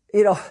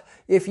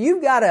 if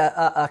you've got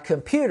a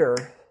computer,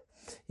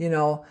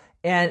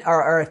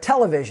 or a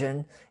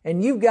television,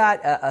 and you've got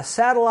a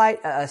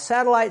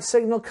satellite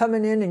signal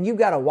coming in, and you've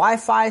got a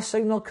Wi-Fi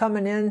signal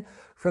coming in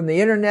from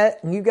the internet,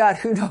 and you've got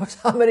who knows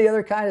how many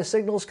other kind of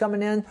signals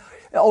coming in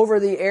over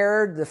the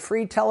air, the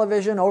free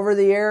television over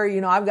the air.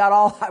 I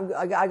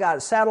got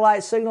a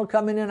satellite signal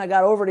coming in. I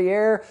got over the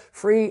air,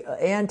 free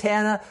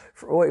antenna,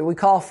 what we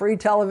call free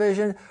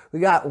television. We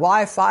got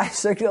Wi-Fi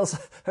signals.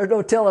 There's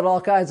no telling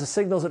all kinds of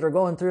signals that are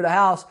going through the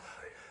house.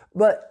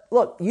 But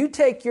look, you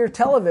take your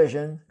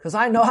television, because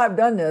I know I've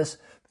done this,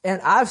 and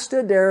I've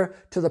stood there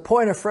to the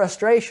point of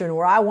frustration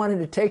where I wanted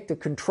to take the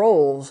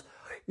controls,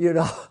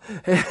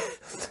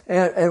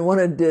 and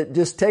wanted to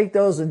just take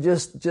those and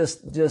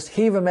just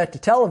heave them at the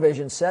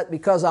television set,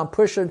 because I'm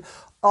pushing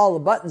all the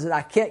buttons and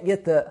I can't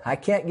get the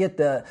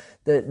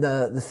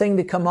thing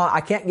to come on.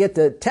 I can't get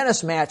the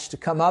tennis match to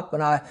come up,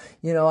 and I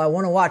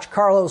want to watch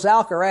Carlos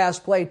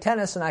Alcaraz play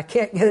tennis and I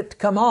can't get it to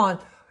come on.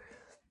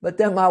 But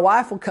then my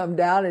wife will come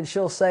down and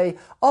she'll say,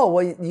 oh,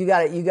 well, you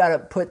got to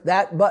put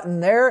that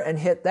button there and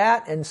hit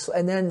that and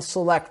then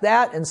select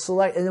that and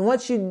select. And then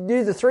once you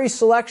do the 3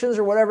 selections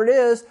or whatever it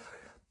is,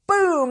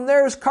 boom,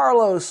 there's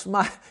Carlos.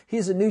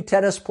 He's a new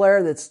tennis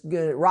player that's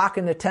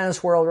rocking the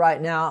tennis world right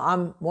now.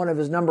 I'm one of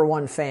his number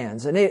 1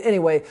 fans. And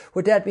anyway,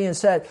 with that being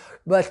said,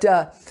 but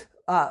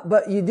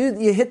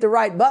you hit the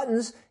right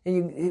buttons and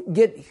you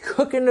get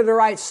hooked into the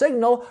right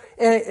signal,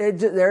 and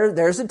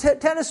there's a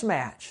tennis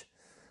match.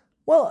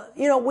 Well,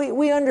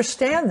 we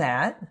understand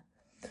that,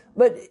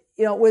 but,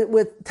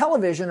 with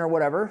television or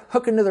whatever,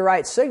 hooking to the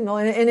right signal,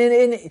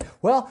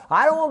 well,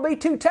 I don't want to be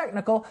too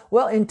technical.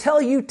 Well,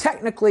 until you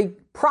technically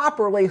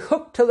properly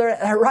hook to the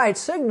right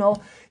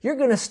signal, you're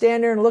going to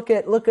stand there and look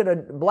at a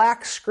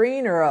black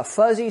screen or a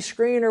fuzzy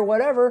screen or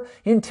whatever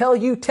until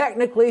you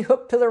technically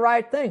hook to the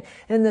right thing.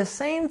 And the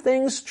same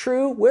thing's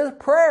true with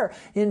prayer.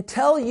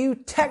 Until you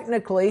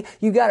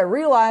got to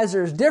realize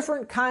there's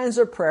different kinds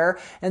of prayer,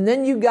 and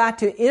then you got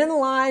to, in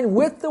line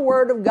with the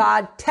Word of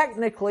God,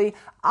 technically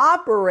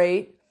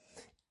operate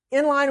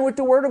in line with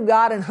the Word of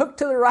God and hook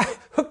to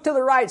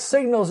the right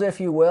signals, if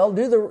you will,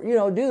 do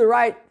the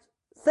right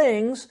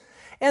things,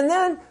 and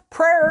then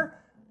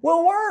prayer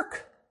will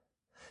work.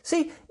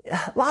 See,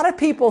 a lot of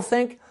people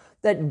think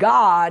that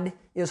God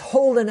is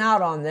holding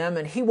out on them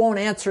and He won't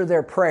answer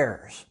their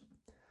prayers.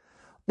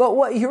 But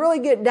what you really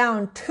get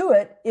down to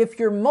it, if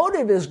your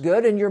motive is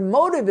good and your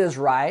motive is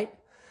right,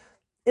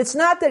 it's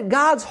not that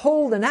God's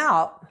holding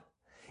out.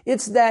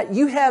 It's that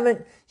you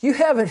haven't,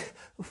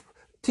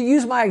 to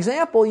use my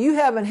example, you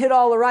haven't hit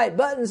all the right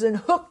buttons and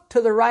hooked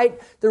to the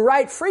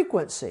right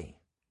frequency.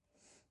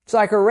 It's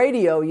like a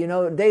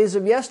radio, days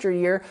of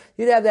yesteryear,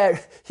 you'd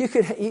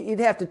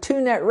have to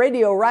tune that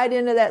radio right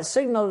into that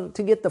signal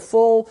to get the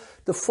full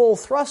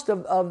thrust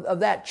of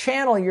that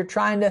channel you're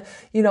trying to,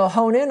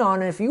 hone in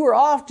on. And if you were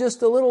off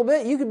just a little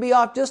bit, you could be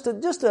off just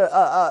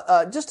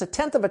a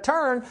tenth of a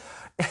turn,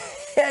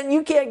 and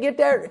you can't get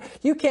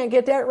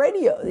that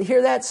radio,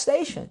 hear that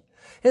station.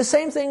 And the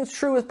same thing's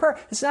true with prayer.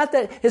 It's not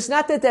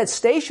that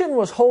station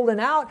was holding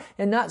out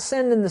and not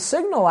sending the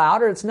signal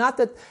out, or it's not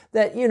that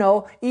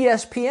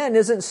ESPN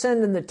isn't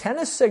sending the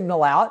tennis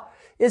signal out.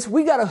 It's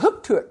we got to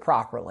hook to it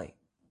properly.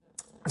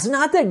 It's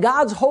not that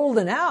God's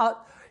holding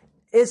out.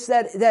 It's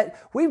that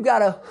we've got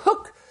to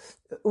hook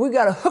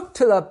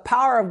to the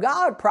power of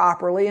God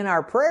properly in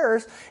our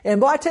prayers. And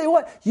boy, I tell you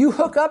what, you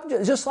hook up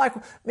just like,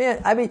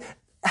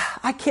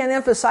 I can't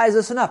emphasize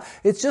this enough.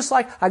 It's just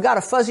like I got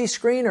a fuzzy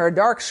screen or a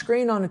dark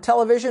screen on the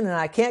television, and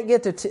I can't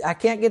get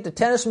the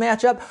tennis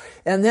match up.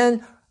 And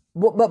then,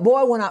 but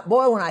when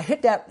I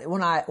hit that,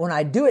 when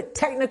I do it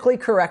technically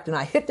correct, and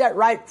I hit that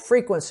right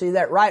frequency,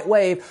 that right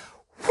wave,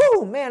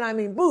 whoo,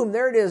 man, boom,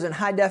 there it is in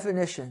high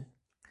definition.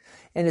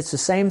 And it's the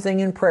same thing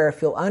in prayer.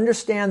 If you'll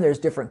understand there's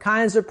different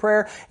kinds of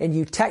prayer and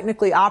you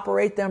technically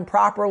operate them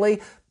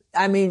properly,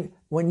 I mean,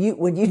 when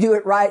you do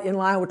it right in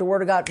line with the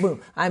Word of God,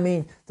 boom. I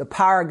mean, the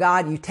power of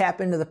God, you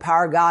tap into the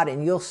power of God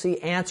and you'll see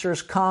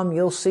answers come.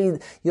 You'll see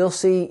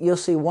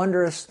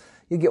wondrous,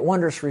 you get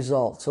wondrous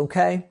results,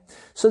 okay?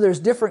 So there's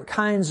different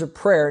kinds of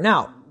prayer.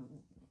 Now,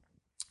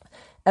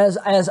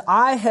 as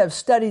I have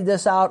studied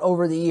this out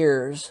over the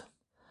years,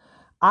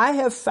 I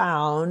have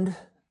found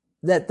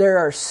that there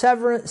are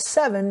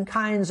seven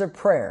kinds of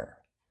prayer.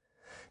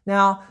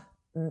 Now,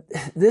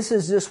 this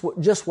is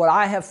just what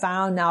I have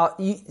found. Now,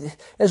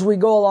 as we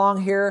go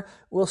along here,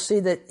 we'll see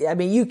that, I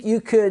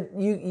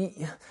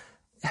mean,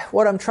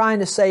 what I'm trying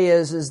to say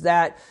is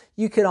that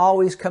you can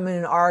always come in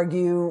and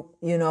argue,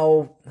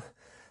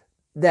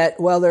 that,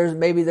 well,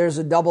 there's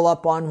a double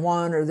up on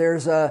one, or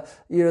there's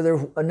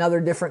another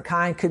different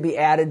kind could be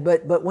added.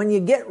 But when you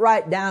get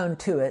right down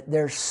to it,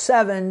 there's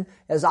seven,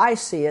 as I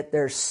see it,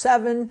 there's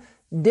seven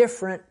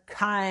different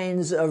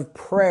kinds of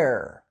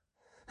prayer.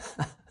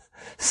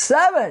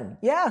 Seven.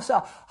 Yeah.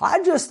 So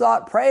I just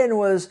thought praying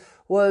was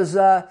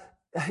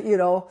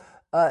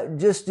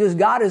just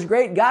God is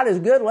great. God is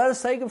good. Let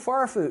us thank Him for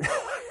our food.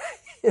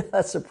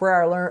 That's the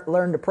prayer I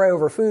learned to pray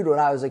over food when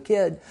I was a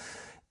kid.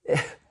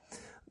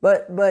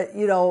 But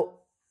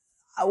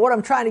what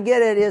I'm trying to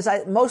get at is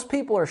most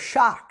people are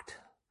shocked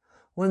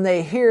when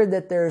they hear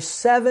that there's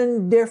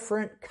seven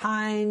different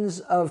kinds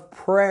of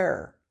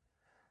prayer.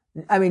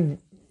 I mean,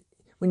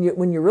 when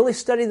you really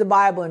study the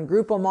Bible and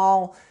group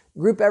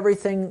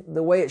everything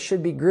the way it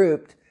should be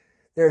grouped,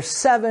 there's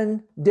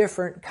seven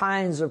different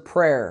kinds of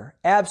prayer.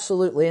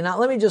 Absolutely. And now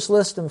let me just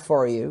list them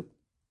for you.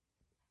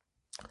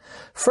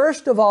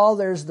 First of all,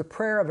 there's the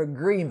prayer of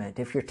agreement.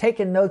 If you're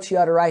taking notes, you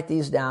ought to write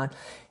these down.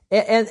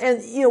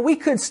 And we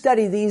could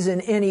study these in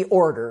any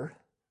order.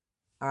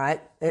 All right.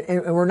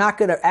 And we're not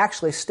going to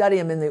actually study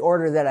them in the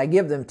order that I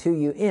give them to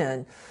you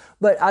in,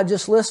 but I'll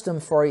just list them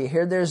for you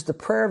here. There's the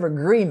prayer of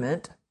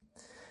agreement.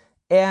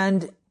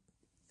 And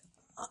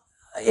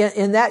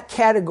in that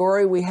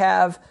category, we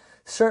have,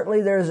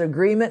 certainly there's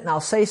agreement, and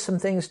I'll say some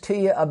things to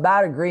you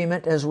about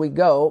agreement as we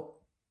go.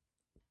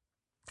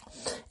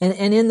 And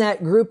in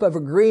that group of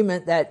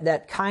agreement,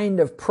 that kind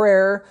of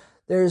prayer,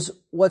 there's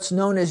what's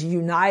known as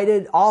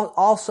united,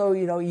 also,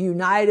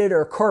 united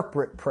or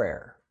corporate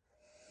prayer.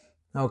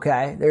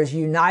 Okay? There's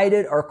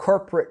united or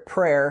corporate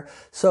prayer.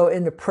 So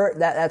in the prayer,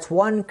 that's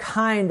one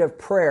kind of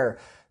prayer,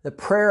 the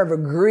prayer of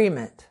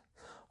agreement.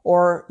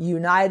 Or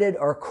united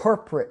or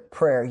corporate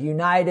prayer.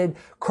 United,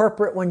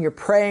 corporate when you're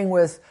praying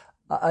with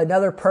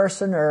another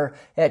person, or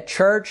at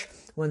church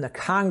when the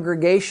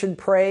congregation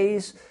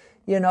prays,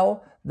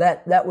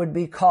 that would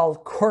be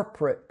called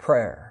corporate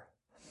prayer.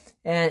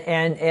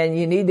 And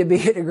you need to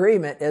be in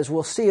agreement, as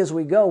we'll see as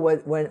we go,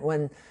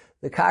 when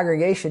the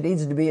congregation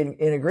needs to be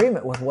in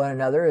agreement with one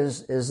another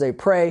as they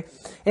pray.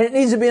 And it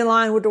needs to be in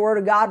line with the Word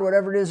of God,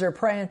 whatever it is they're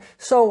praying.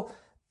 So,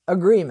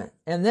 agreement.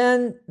 And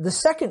then the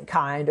second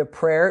kind of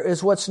prayer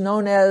is what's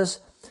known as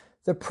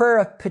the prayer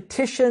of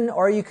petition,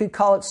 or you could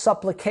call it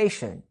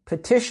supplication.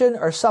 Petition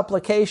or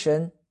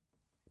supplication.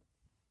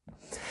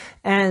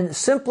 And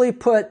simply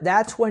put,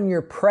 that's when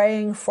you're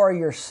praying for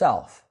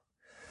yourself.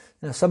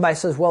 Now somebody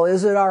says, well,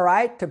 is it all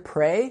right to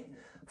pray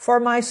for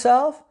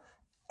myself?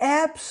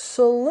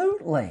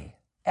 Absolutely.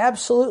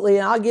 Absolutely.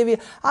 And I'll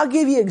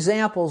give you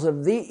examples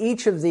of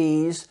each of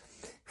these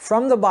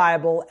from the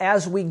Bible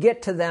as we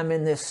get to them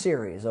in this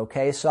series,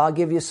 okay? So I'll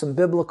give you some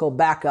biblical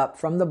backup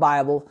from the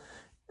Bible,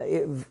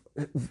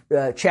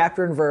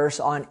 chapter and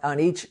verse on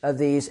each of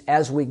these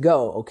as we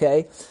go,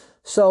 okay?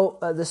 So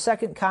the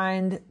second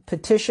kind,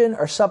 petition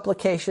or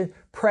supplication,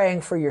 praying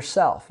for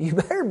yourself. You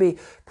better be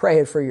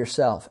praying for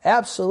yourself.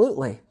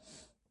 Absolutely.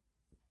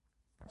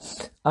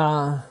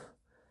 And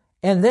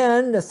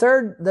then the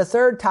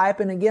third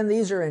type, and again,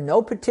 these are in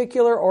no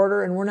particular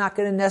order, and we're not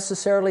going to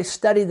necessarily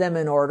study them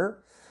in order,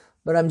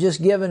 but I'm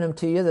just giving them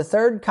to you. The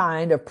third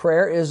kind of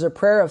prayer is a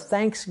prayer of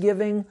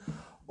thanksgiving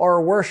or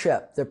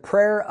worship. The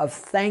prayer of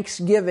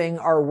thanksgiving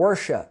or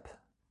worship.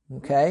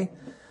 Okay?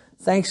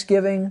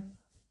 Thanksgiving,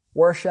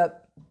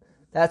 worship.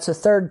 That's a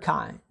third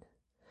kind.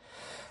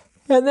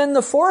 And then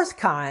the fourth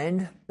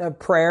kind of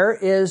prayer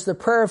is the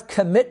prayer of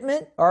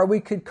commitment, or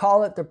we could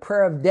call it the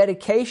prayer of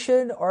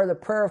dedication or the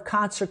prayer of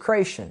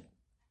consecration.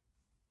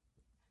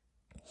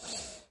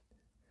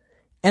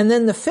 And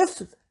then the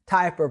fifth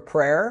type of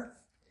prayer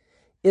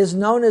is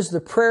known as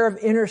the prayer of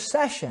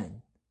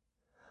intercession.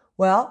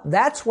 Well,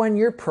 that's when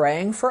you're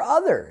praying for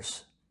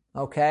others.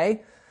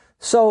 Okay?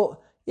 So,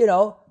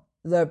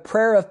 the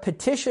prayer of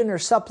petition or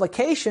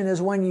supplication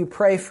is when you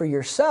pray for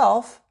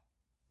yourself.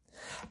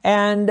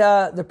 And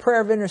the prayer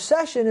of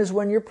intercession is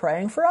when you're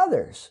praying for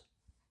others.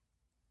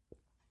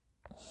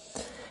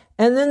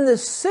 And then the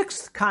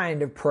sixth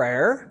kind of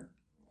prayer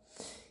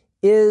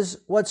is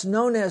what's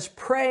known as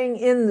praying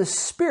in the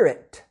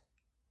Spirit.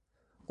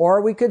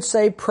 Or we could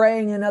say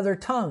praying in other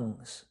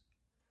tongues.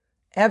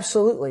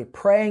 Absolutely.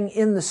 Praying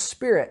in the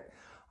Spirit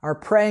or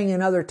praying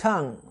in other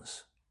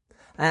tongues.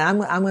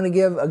 And I'm going to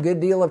give a good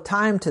deal of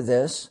time to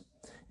this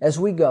as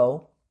we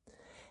go.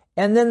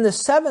 And then the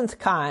seventh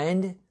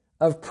kind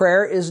of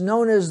prayer is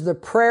known as the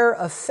prayer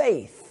of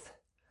faith.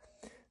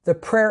 The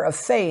prayer of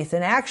faith.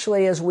 And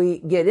actually, as we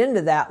get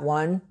into that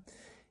one,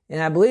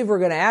 and I believe we're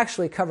going to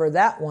actually cover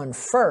that one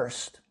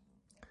first.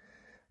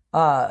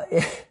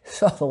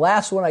 So the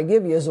last one I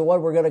give you is the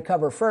one we're going to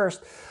cover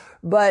first.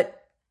 But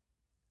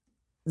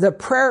the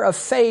prayer of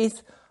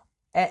faith,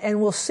 and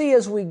we'll see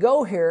as we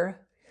go here,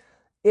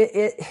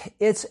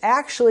 it's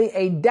actually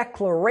a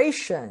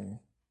declaration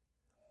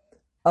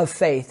of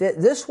faith.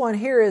 This one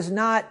here is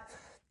not,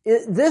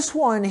 this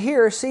one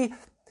here, see,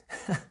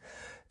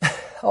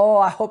 oh,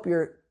 I hope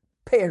you're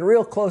paying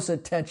real close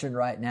attention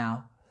right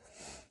now.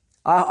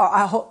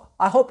 I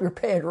hope you're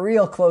paying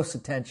real close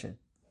attention.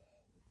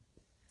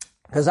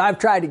 Because I've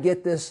tried to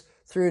get this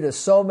through to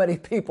so many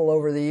people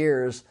over the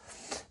years,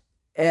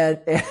 and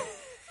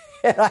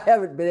I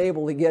haven't been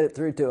able to get it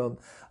through to them.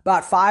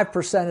 About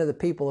 5% of the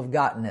people have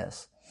gotten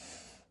this.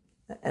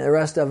 And the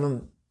rest of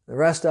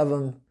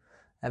them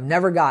have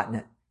never gotten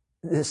it.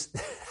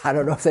 I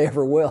don't know if they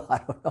ever will. I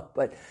don't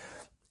know.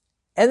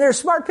 And they're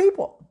smart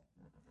people.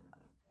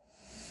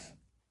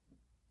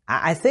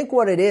 I think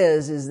what it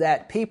is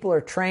that people are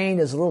trained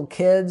as little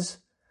kids,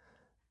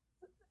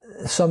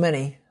 so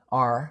many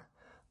are,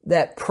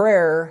 that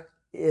prayer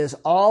is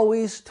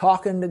always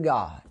talking to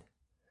God.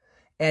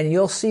 And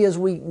you'll see as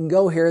we can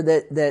go here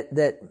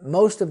that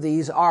most of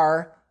these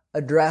are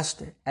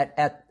addressed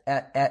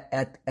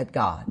at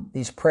God.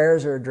 These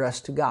prayers are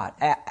addressed to God.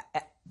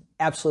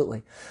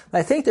 Absolutely.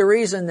 I think the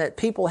reason that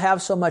people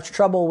have so much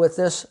trouble with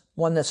this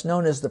one that's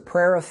known as the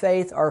prayer of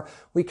faith, or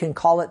we can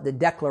call it the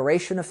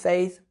declaration of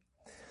faith,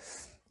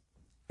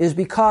 is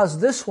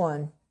because this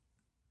one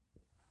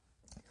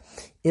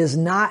is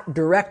not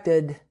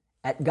directed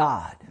at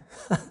God.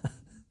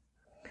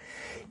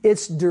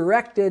 It's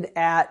directed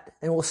at,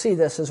 and we'll see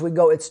this as we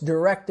go, it's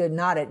directed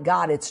not at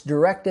God, it's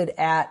directed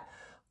at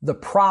the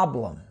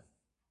problem.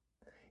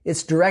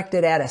 It's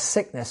directed at a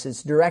sickness.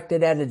 It's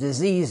directed at a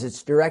disease.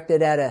 It's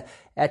directed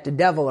at the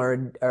devil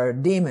or a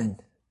demon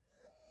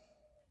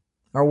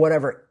or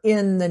whatever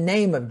in the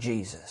name of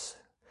Jesus.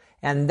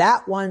 And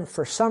that one,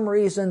 for some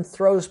reason,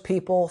 throws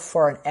people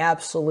for an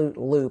absolute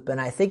loop.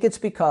 And I think it's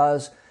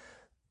because,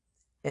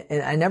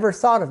 and I never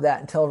thought of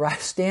that until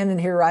standing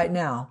here right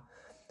now,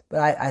 but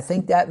I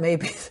think that may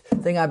be the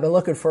thing I've been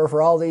looking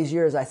for all these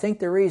years. I think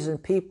the reason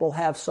people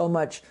have so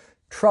much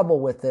trouble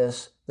with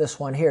this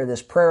one here,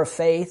 this prayer of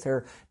faith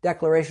or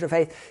declaration of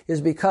faith, is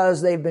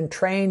because they've been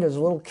trained as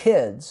little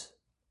kids.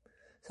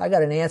 So I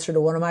got an answer to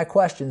one of my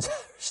questions.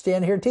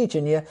 Standing here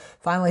teaching you,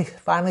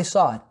 finally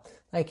saw it.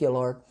 Thank you,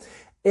 Lord.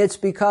 It's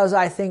because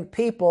I think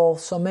people,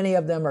 so many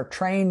of them are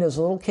trained as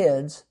little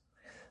kids,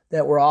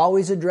 that we're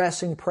always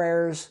addressing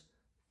prayers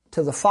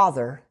to the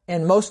Father,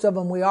 and most of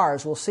them we are,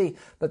 as we'll see.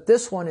 But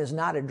this one is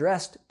not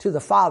addressed to the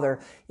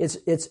Father.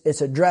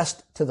 It's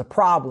addressed to the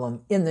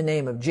problem in the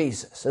name of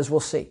Jesus, as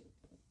we'll see.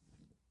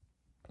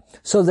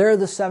 So there are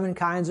the 7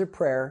 kinds of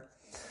prayer.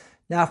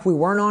 Now, if we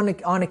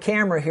weren't on a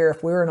camera here,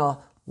 if we were in a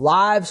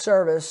live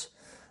service,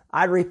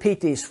 I'd repeat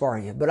these for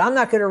you. But I'm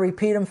not going to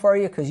repeat them for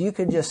you because you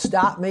can just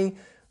stop me,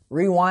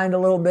 rewind a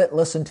little bit,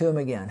 listen to them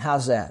again.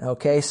 How's that?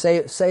 Okay,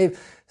 save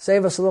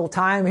us a little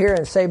time here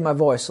and save my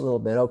voice a little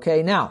bit.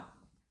 Okay, now,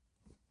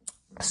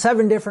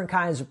 7 different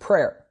kinds of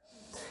prayer.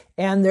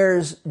 And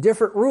there's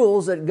different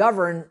rules that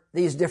govern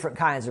these different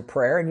kinds of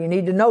prayer, and you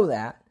need to know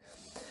that.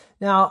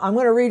 Now, I'm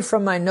going to read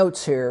from my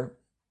notes here.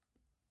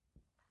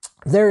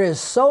 There is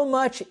so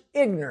much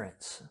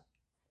ignorance.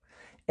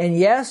 And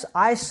yes,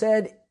 I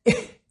said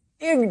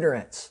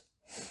ignorance.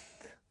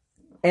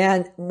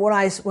 And when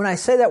I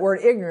say that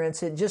word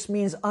ignorance, it just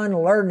means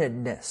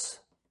unlearnedness.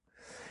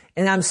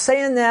 And I'm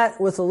saying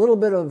that with a little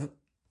bit of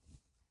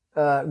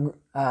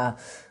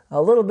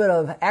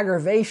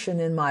aggravation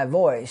in my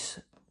voice,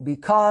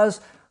 because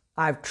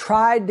I've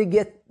tried to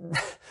get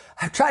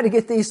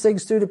these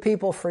things through to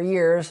people for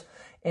years.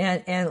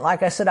 And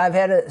like I said, I've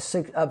had a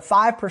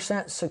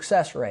 5%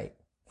 success rate,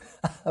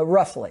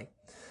 roughly.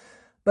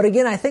 But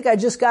again, I think I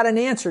just got an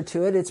answer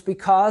to it. It's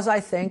because I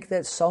think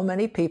that so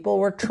many people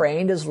were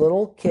trained as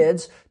little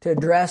kids to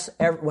address,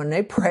 when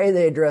they pray,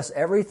 they address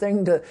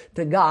everything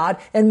to God.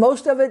 And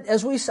most of it,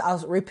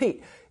 I'll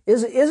repeat,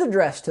 is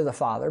addressed to the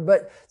Father.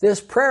 But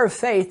this prayer of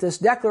faith, this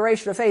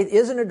declaration of faith,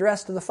 isn't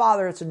addressed to the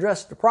Father. It's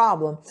addressed to the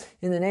problem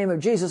in the name of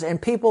Jesus. And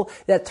people,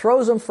 that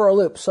throws them for a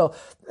loop. So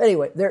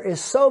anyway, there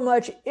is so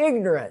much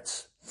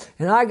ignorance.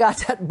 And I got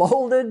that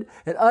bolded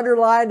and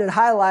underlined and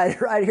highlighted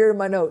right here in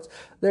my notes.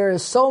 There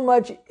is so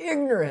much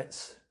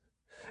ignorance.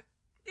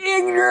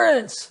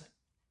 Ignorance.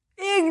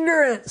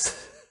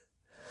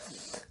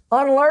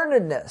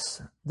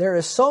 Unlearnedness. There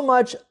is so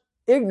much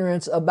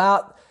ignorance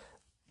about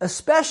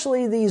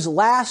especially these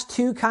last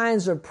 2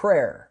 kinds of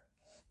prayer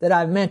that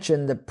I've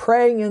mentioned, the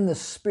praying in the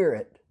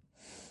Spirit,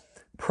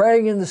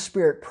 praying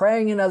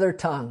in other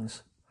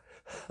tongues.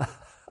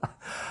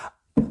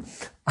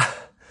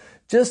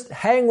 Just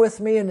hang with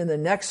me, and in the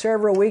next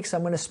several weeks,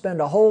 I'm going to spend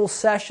a whole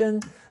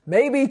session,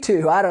 maybe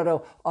 2, I don't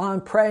know,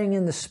 on praying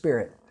in the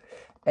Spirit.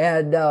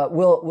 And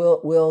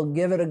we'll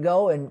give it a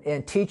go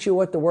and teach you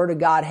what the Word of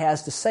God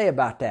has to say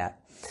about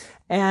that.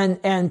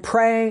 And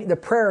praying the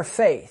prayer of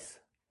faith.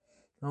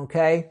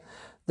 Okay?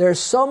 There's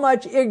so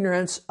much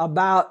ignorance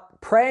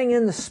about praying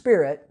in the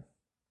Spirit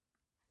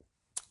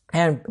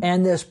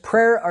and this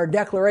prayer or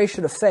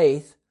declaration of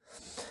faith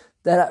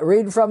that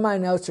reading from my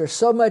notes, there's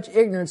so much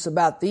ignorance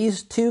about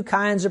these two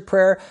kinds of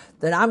prayer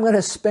that I'm going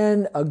to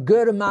spend a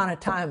good amount of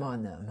time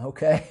on them.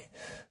 Okay?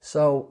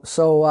 So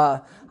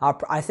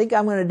I think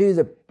I'm going to do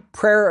the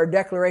prayer or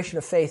declaration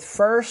of faith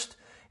first,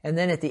 and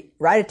then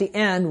right at the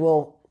end,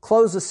 we'll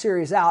close the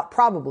series out,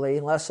 probably,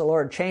 unless the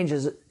Lord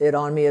changes it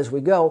on me as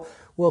we go.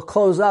 We'll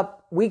close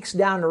up weeks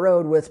down the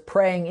road with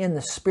praying in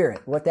the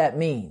Spirit, what that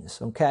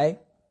means, okay?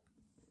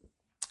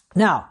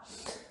 Now,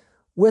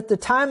 with the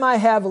time I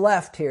have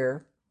left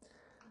here,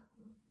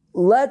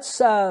 let's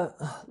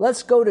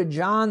go to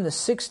John the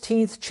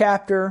 16th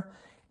chapter,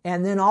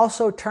 and then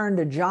also turn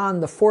to John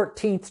the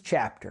 14th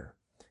chapter.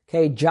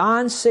 Okay,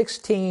 John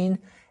 16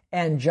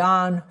 and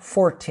John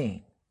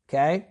 14.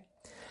 Okay?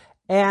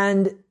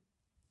 And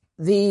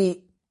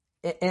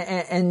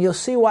you'll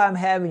see why I'm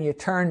having you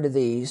turn to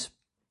these.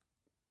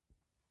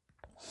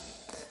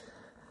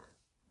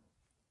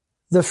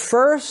 The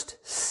first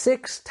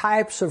 6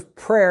 types of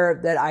prayer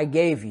that I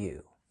gave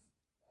you: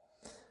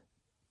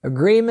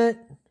 agreement,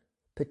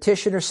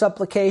 petition or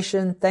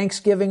supplication,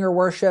 thanksgiving or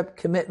worship,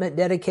 commitment,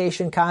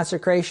 dedication,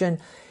 consecration,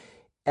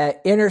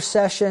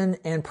 intercession,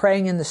 and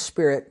praying in the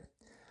Spirit.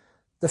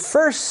 The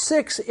first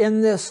 6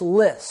 in this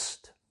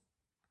list,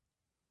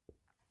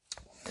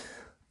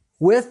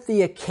 with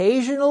the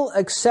occasional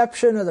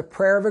exception of the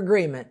prayer of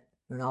agreement,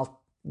 and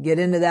I'll get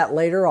into that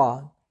later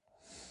on,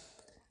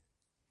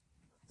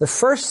 the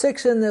first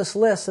 6 in this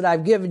list that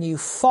I've given you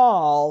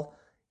fall.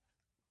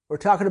 We're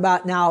talking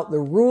about now the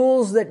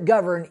rules that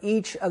govern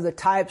each of the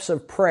types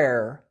of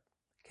prayer.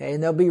 Okay,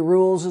 and there'll be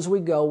rules as we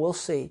go, we'll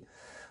see.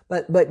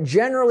 But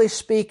generally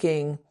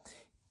speaking,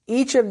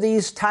 each of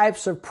these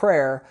types of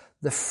prayer,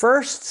 the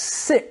first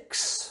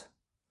 6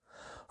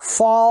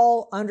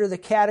 fall under the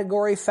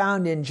category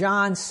found in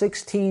John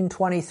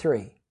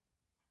 16:23.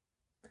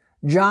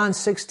 John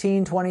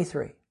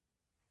 16:23.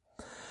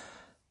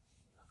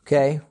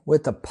 Okay,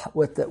 with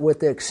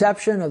the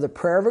exception of the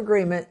prayer of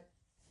agreement,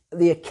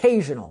 the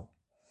occasional.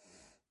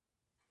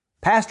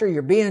 Pastor,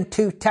 you're being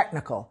too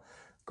technical.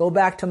 Go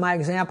back to my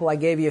example I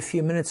gave you a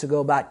few minutes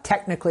ago about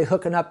technically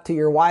hooking up to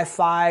your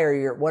Wi-Fi or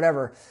your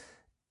whatever.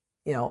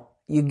 You know,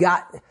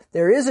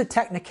 there is a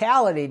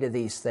technicality to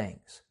these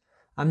things.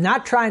 I'm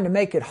not trying to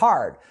make it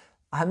hard.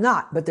 I'm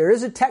not, but there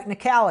is a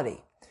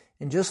technicality.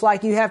 And just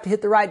like you have to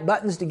hit the right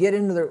buttons to get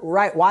into the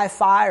right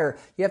Wi-Fi, or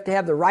you have to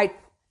have the right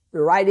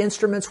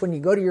instruments when you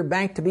go to your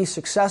bank to be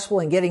successful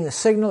in getting the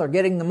signal or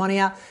getting the money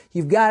out,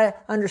 you've got to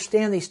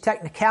understand these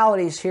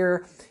technicalities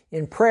here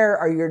in prayer,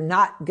 or you're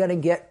not going to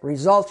get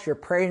results. Your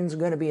praying is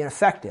going to be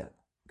ineffective.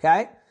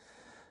 Okay?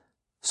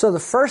 So the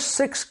first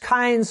 6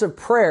 kinds of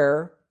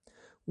prayer,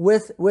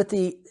 with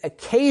the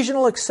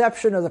occasional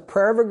exception of the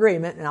prayer of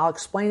agreement, and I'll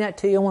explain that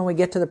to you when we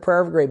get to the prayer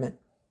of agreement.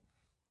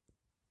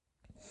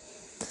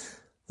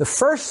 The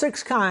first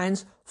 6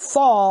 kinds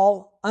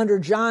fall under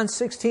John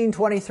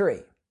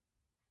 16:23.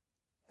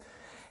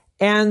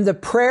 And the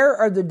prayer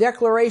or the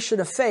declaration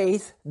of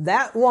faith,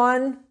 that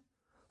one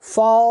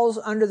falls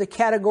under the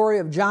category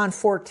of John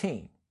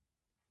 14.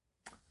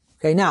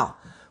 Okay, now,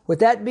 with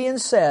that being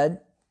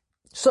said,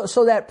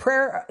 so that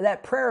prayer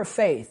of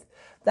faith,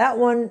 that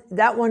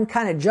one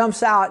kind of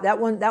jumps out. That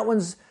one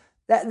is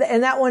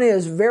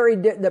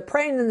the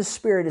praying in the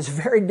Spirit is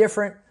very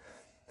different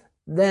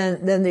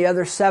than the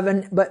other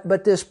 7.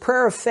 But this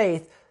prayer of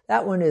faith,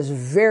 that one is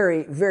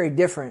very, very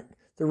different.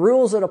 The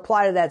rules that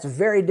apply to that's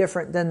very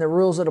different than the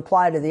rules that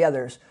apply to the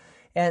others.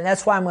 And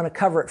that's why I'm going to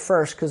cover it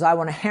first, because I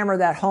want to hammer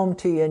that home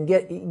to you and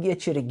get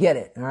you to get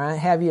it, all right?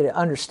 Have you to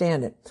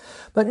understand it.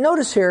 But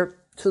notice here,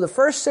 so the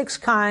first 6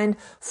 kind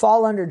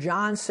fall under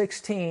John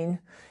 16,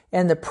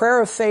 and the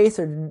prayer of faith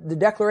or the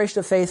declaration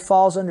of faith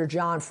falls under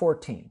John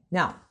 14.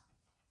 Now,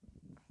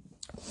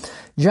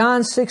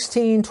 John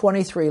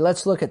 16:23,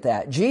 let's look at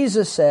that.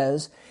 Jesus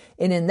says,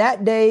 "And in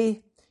that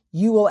day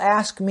you will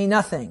ask me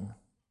nothing."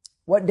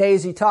 What day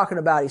is he talking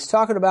about? He's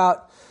talking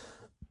about,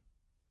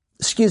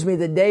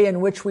 the day in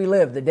which we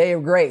live, the day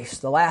of grace,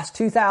 the last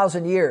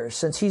 2,000 years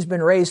since he's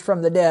been raised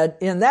from the dead.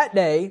 In that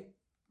day,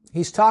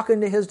 he's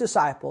talking to his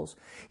disciples.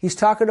 He's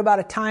talking about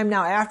a time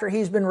now after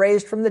he's been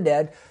raised from the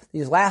dead,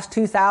 these last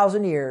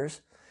 2,000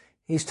 years.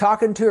 He's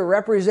talking to a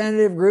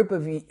representative group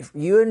of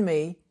you and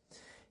me.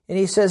 And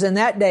he says, in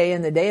that day,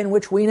 in the day in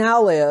which we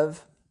now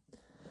live,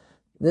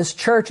 this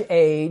church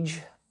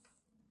age,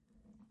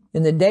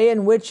 in the day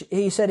in which,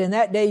 he said, in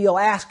that day you'll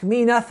ask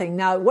me nothing.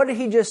 Now, what did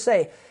he just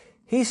say?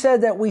 He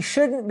said that we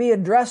shouldn't be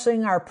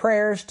addressing our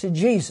prayers to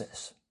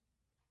Jesus.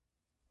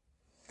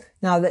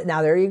 Now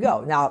there you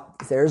go. Now,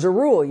 there's a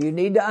rule. You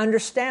need to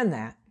understand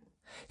that.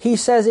 He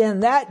says, in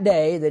that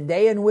day, the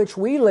day in which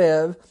we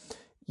live,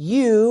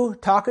 you,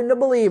 talking to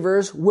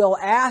believers, will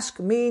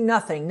ask me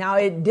nothing. Now,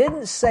 it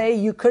didn't say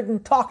you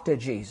couldn't talk to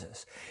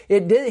Jesus. He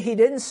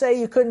didn't say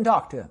you couldn't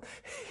talk to Him.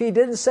 He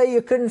didn't say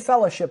you couldn't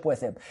fellowship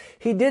with Him.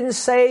 He didn't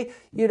say,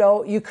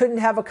 you couldn't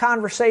have a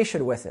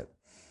conversation with Him.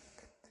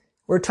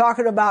 We're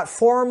talking about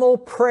formal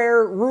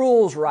prayer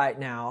rules right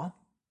now.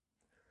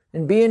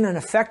 And being an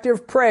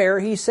effective prayer,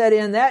 He said,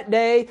 in that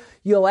day,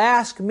 you'll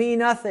ask me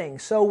nothing.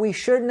 So we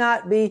should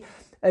not be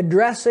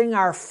addressing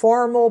our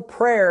formal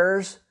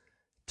prayers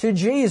to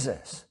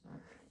Jesus.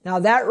 Now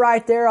that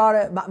right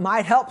there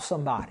might help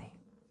somebody.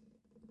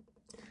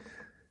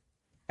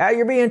 Now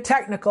you're being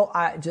technical.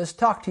 I just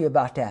talked to you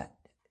about that.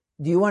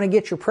 Do you want to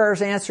get your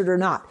prayers answered or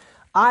not?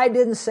 I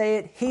didn't say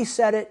it. He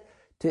said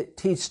it.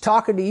 He's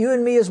talking to you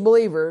and me as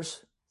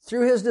believers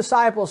through His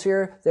disciples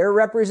here. They're a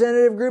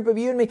representative group of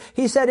you and me.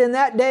 He said, in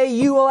that day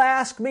you will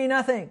ask me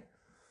nothing.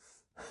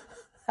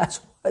 That's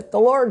what the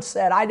Lord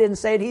said. I didn't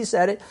say it. He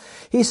said it.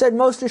 He said,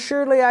 most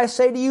assuredly I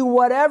say to you,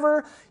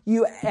 whatever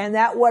you, and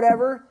that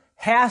whatever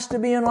has to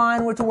be in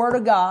line with the Word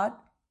of God.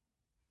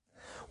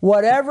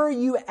 Whatever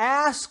you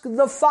ask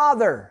the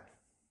Father.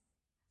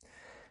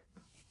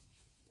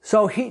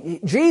 So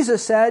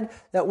Jesus said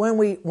that when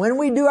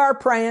we do our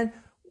praying,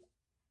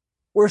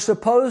 we're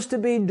supposed to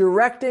be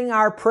directing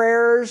our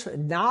prayers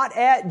not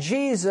at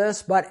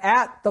Jesus, but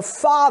at the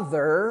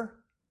Father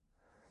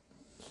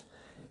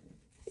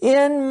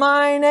in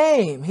my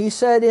name. He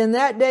said, in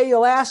that day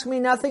you'll ask me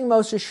nothing.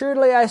 Most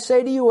assuredly I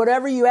say to you,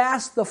 whatever you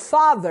ask the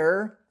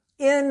Father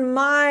in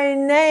my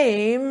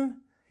name,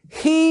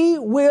 He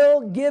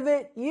will give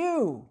it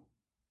you.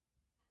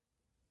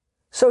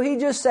 So He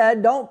just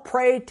said, don't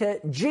pray to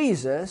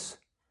Jesus.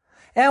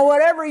 And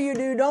whatever you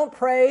do, don't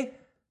pray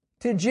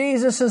to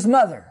Jesus'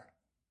 mother.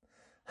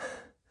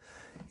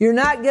 You're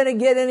not going to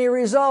get any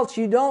results.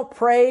 You don't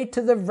pray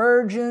to the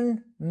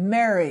Virgin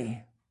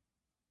Mary.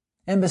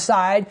 And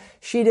beside,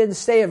 she didn't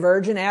stay a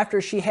virgin after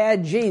she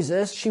had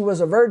Jesus. She was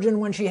a virgin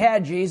when she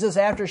had Jesus.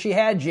 After she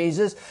had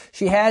Jesus,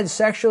 she had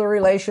sexual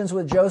relations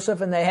with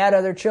Joseph and they had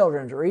other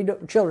children. Read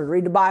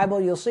the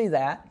Bible, you'll see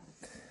that.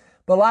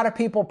 But a lot of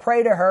people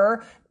pray to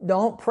her.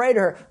 Don't pray to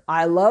her.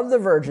 I love the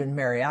Virgin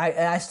Mary.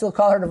 I still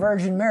call her the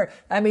Virgin Mary.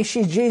 I mean,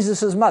 she's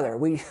Jesus' mother.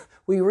 We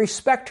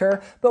respect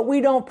her, but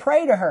we don't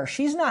pray to her.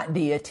 She's not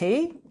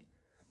deity.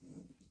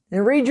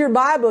 And read your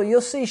Bible,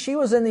 you'll see she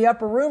was in the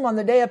upper room on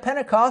the day of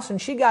Pentecost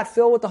and she got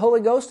filled with the Holy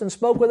Ghost and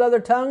spoke with other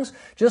tongues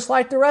just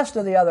like the rest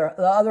of the other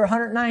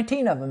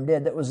 119 of them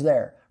did that was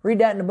there. Read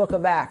that in the book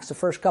of Acts, the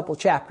first couple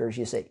chapters,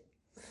 you see.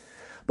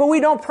 But we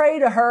don't pray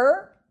to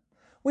her.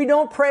 We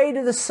don't pray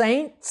to the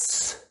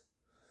saints.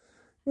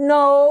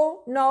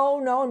 No.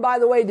 And by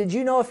the way, did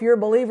you know if you're a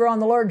believer on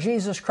the Lord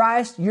Jesus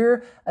Christ,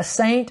 you're a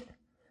saint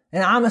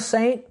and I'm a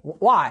saint?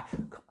 Why?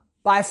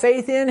 By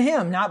faith in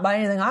Him, not by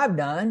anything I've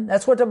done.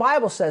 That's what the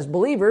Bible says.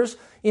 Believers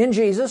in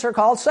Jesus are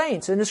called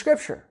saints in the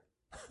Scripture.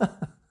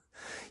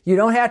 You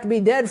don't have to be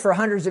dead for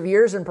hundreds of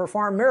years and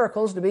perform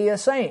miracles to be a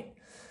saint.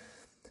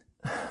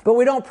 But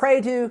we don't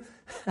pray to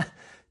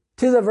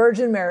the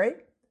Virgin Mary.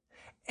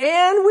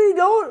 And we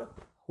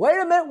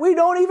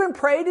don't even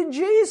pray to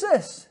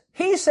Jesus.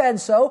 He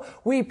said so.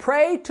 We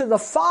pray to the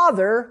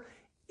Father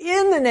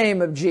in the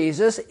name of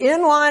Jesus,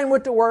 in line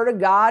with the Word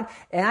of God.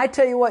 And I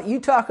tell you what, you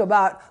talk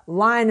about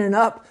lining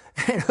up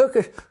and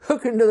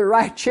hooking to the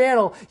right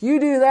channel. You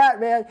do that,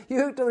 man.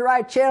 You hook to the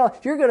right channel,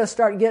 you're going to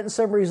start getting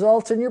some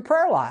results in your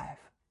prayer life.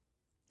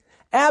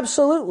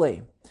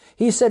 Absolutely.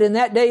 He said, in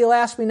that day you'll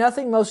ask me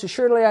nothing. Most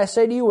assuredly I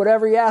say to you,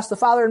 whatever you ask the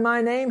Father in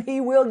my name, He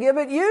will give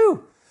it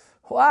you.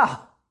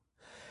 Wow.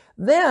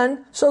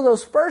 Then, so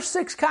those first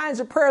 6 kinds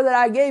of prayer that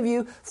I gave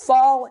you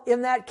fall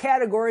in that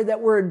category that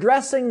we're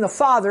addressing the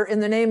Father in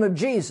the name of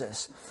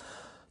Jesus.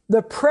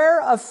 The prayer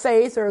of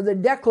faith or the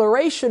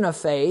declaration of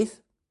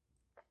faith,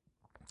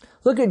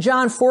 look at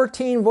John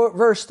 14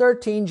 verse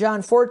 13.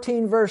 John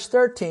 14 verse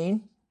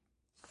 13.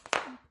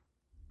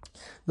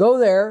 Go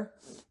there.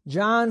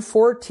 John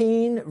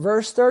 14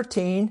 verse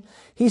 13.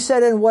 He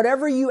said, and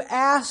whatever you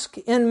ask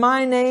in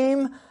my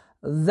name,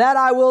 that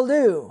I will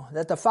do,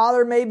 that the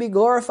Father may be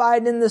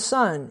glorified in the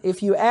Son.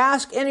 If you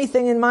ask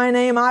anything in my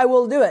name, I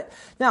will do it.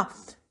 Now,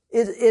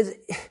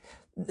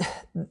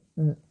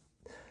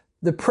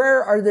 the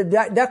prayer or the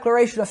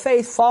declaration of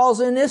faith falls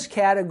in this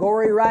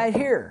category right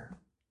here.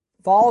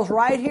 Falls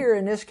right here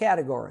in this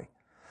category.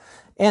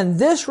 And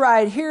this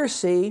right here,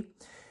 see,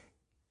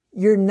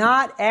 you're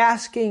not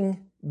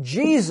asking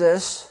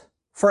Jesus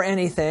for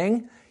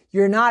anything.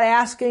 You're not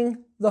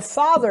asking the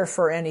Father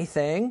for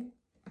anything.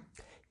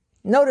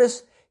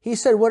 Notice, he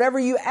said, whatever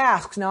you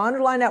ask. Now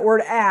underline that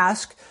word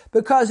ask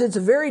because it's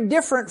very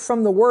different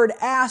from the word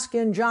ask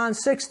in John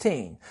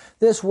 16.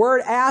 This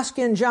word ask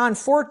in John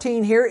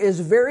 14 here is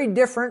very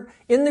different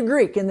in the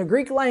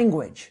Greek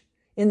language.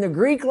 In the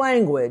Greek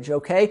language,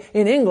 okay?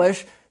 In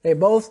English, they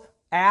both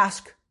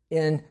ask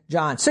in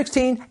John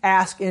 16,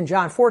 ask in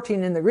John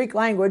 14. In the Greek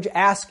language,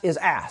 ask is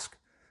ask,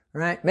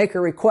 right? Make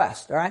a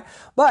request, all right?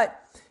 But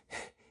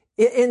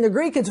in the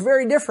Greek, it's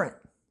very different.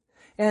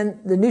 And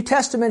the New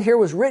Testament here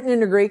was written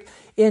in the Greek.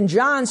 In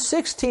John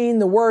 16,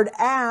 the word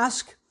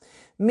ask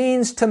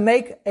means to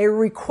make a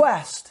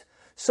request.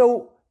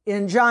 So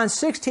in John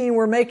 16,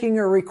 we're making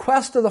a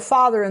request to the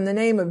Father in the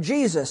name of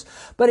Jesus.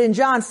 But in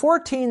John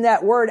 14,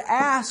 that word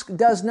ask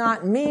does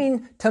not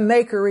mean to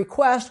make a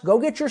request. Go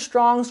get your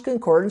Strong's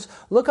Concordance.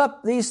 Look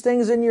up these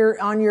things in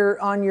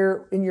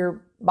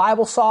your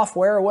Bible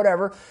software or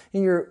whatever,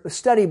 in your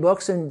study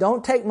books, and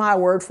don't take my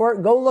word for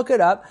it. Go look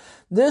it up.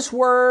 This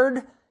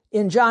word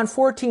in John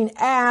 14,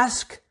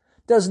 ask,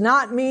 does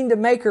not mean to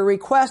make a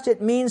request.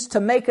 It means to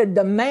make a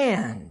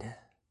demand.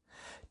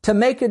 To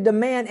make a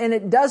demand, and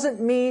it doesn't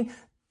mean,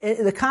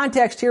 in the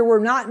context here, we're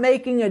not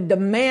making a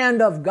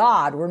demand of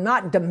God. We're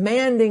not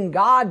demanding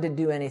God to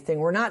do anything.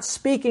 We're not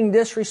speaking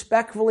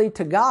disrespectfully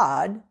to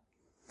God.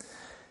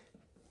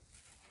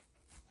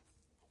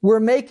 We're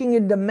making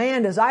a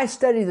demand. As I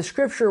study the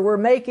Scripture, we're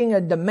making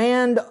a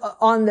demand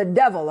on the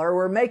devil, or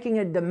we're making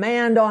a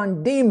demand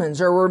on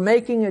demons, or we're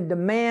making a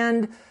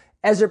demand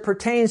as it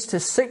pertains to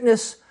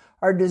sickness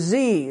or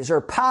disease or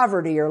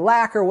poverty or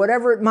lack or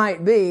whatever it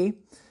might be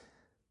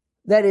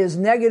that is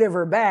negative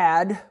or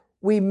bad.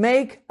 We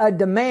make a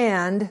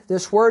demand,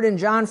 this word in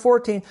John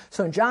 14.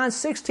 So in John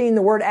 16,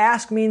 the word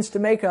ask means to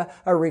make a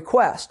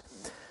request.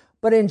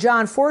 But in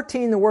John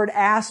 14, the word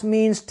ask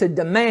means to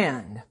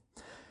demand.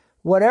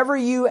 Whatever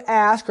you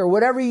ask or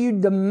whatever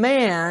you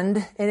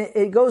demand, and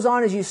it goes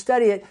on as you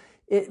study it,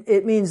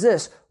 it means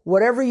this.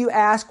 Whatever you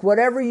ask,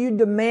 whatever you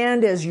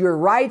demand as your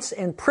rights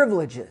and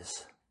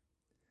privileges.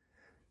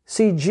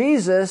 See,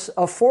 Jesus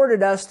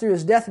afforded us through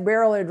His death,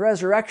 burial, and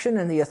resurrection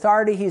and the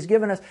authority He's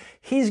given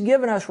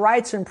us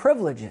rights and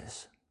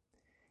privileges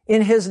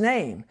in His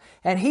name.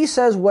 And He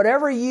says,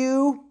 whatever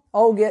you,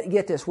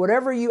 get this,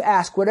 whatever you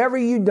ask, whatever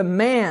you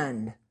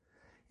demand,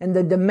 and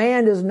the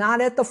demand is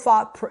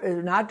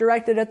not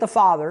directed at the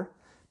Father.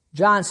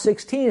 John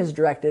 16 is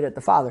directed at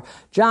the Father.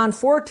 John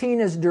 14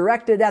 is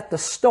directed at the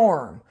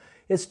storm.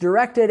 It's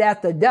directed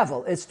at the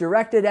devil. It's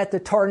directed at the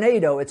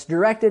tornado. It's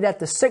directed at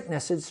the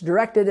sickness. It's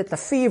directed at the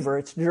fever.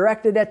 It's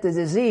directed at the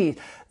disease.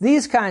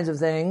 These kinds of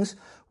things.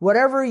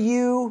 Whatever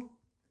you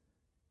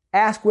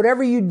ask,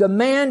 whatever you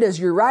demand as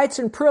your rights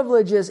and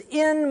privileges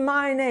in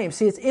my name.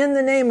 See, it's in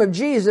the name of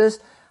Jesus.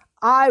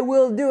 I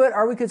will do it.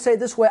 Or we could say it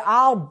this way,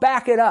 I'll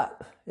back it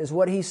up, is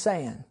what He's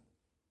saying.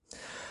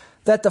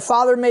 That the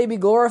Father may be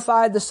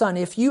glorified, the Son.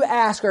 If you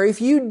ask or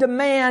if you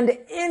demand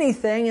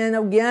anything, and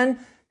again,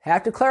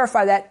 have to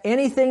clarify that,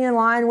 anything in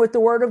line with the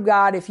Word of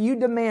God, if you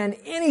demand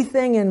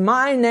anything in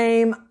my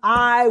name,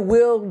 I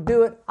will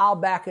do it. I'll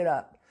back it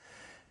up.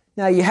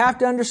 Now you have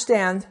to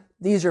understand,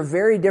 these are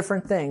very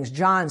different things.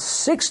 John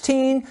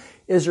 16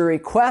 is a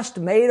request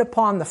made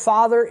upon the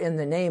Father in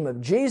the name of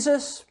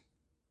Jesus.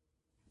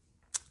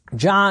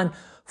 John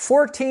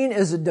 14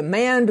 is a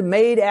demand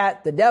made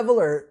at the devil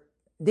or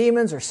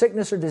demons or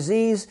sickness or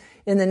disease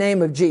in the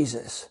name of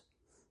Jesus.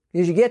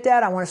 Did you get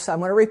that? I'm going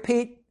to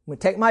repeat. I'm going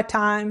to take my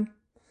time.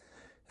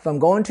 If I'm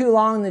going too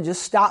long, then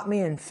just stop me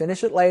and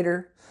finish it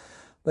later.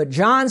 But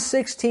John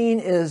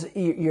 16 is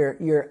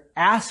you're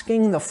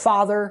asking the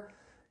Father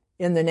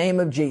in the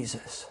name of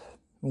Jesus.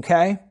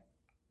 Okay?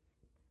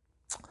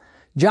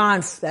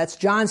 That's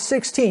John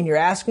 16. You're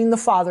asking the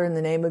Father in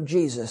the name of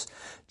Jesus.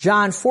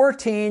 John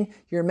 14,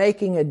 you're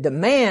making a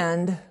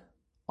demand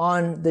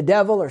on the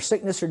devil or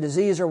sickness or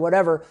disease or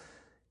whatever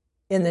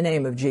in the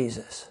name of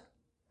Jesus.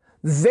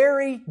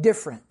 Very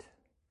different.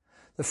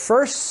 The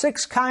first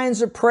 6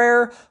 kinds of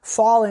prayer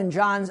fall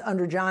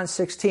under John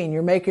 16.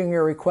 You're making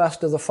your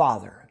request to the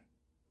Father.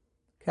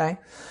 Okay?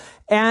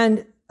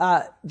 And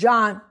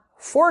John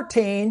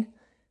 14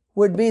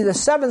 would be the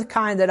 7th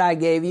kind that I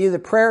gave you, the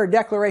prayer or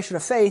declaration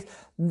of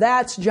faith.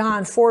 That's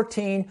John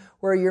 14,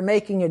 where you're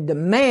making a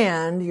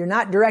demand. You're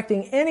not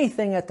directing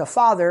anything at the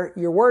Father.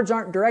 Your words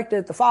aren't directed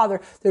at the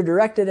Father. They're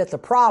directed at the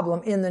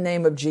problem in the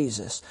name of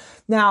Jesus.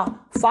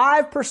 Now,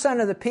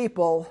 5% of the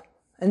people,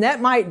 and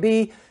that might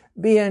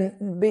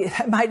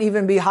that might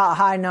even be a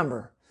high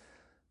number.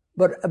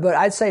 But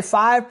I'd say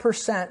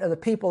 5% of the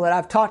people that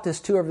I've taught this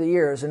to over the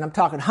years, and I'm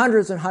talking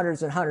hundreds and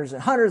hundreds and hundreds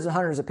and hundreds and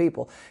hundreds of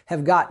people,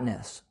 have gotten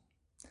this.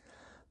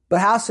 But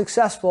how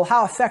successful,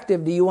 how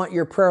effective do you want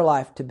your prayer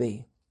life to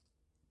be?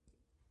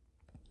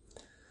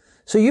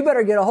 So you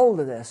better get a hold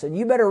of this, and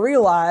you better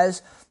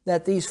realize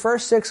that these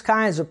first 6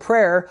 kinds of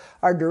prayer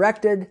are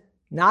directed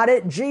not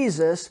at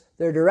Jesus,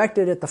 they're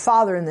directed at the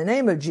Father in the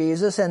name of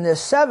Jesus, and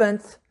this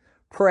 7th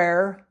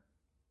prayer,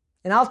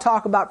 and I'll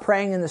talk about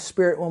praying in the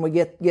Spirit when we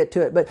get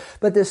to it,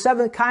 but this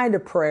 7th kind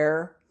of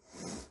prayer,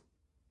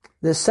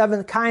 this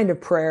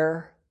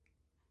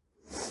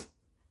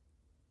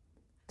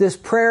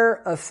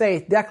prayer of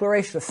faith,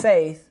 declaration of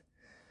faith,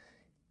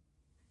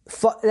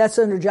 that's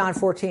under John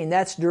 14.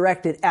 That's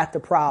directed at the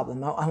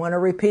problem. I want to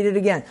repeat it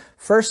again.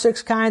 First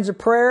 6 kinds of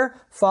prayer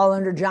fall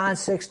under John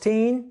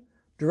 16,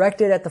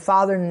 directed at the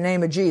Father in the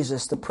name of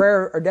Jesus. The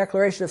prayer or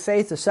declaration of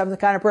faith, the 7th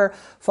kind of prayer,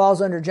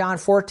 falls under John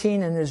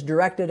 14 and is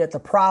directed at the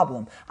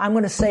problem. I'm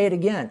going to say it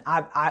again,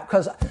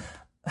 because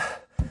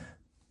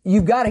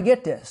you've got to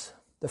get this.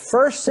 The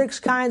first 6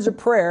 kinds of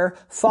prayer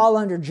fall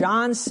under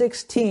John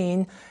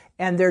 16,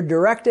 and they're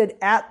directed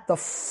at the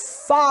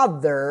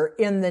Father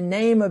in the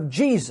name of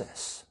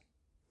Jesus.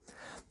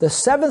 The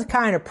seventh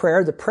kind of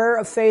prayer, the prayer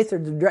of faith or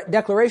the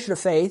declaration of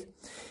faith,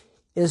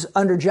 is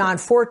under John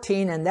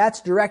 14, and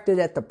that's directed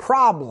at the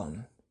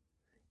problem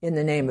in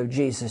the name of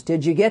Jesus.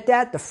 Did you get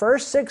that? The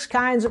first 6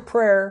 kinds of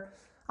prayer.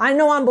 I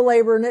know I'm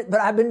belaboring it,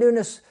 but I've been doing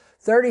this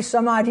 30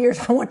 some odd years.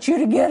 I want you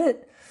to get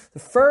it. The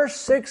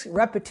first 6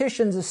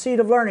 repetitions, the seed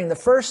of learning, the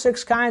first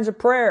 6 kinds of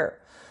prayer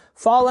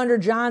fall under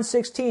John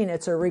 16.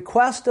 It's a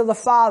request of the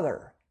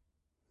Father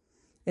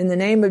in the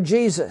name of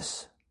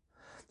Jesus.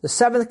 The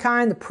seventh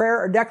kind, the prayer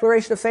or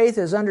declaration of faith,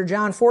 is under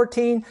John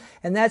 14,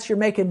 and that's you're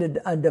making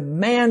a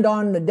demand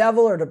on the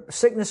devil or the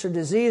sickness or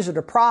disease or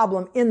the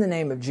problem in the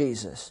name of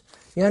Jesus.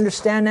 You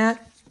understand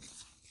that?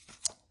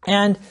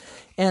 And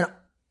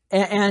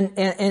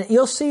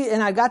you'll see,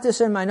 and I got this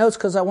in my notes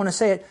because I want to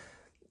say it.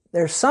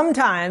 There's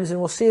sometimes,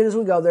 and we'll see it as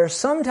we go, there's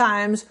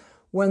sometimes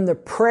when the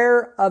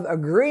prayer of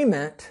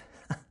agreement,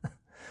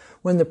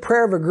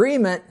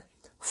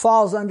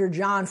 falls under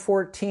John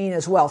 14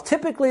 as well.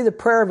 Typically the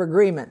prayer of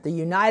agreement, the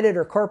united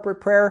or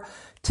corporate prayer,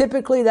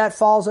 typically that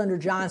falls under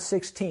John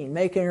 16,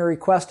 making a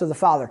request of the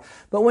Father.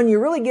 But when you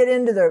really get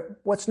into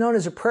what's known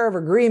as a prayer of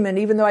agreement,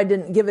 even though I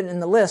didn't give it in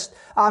the list,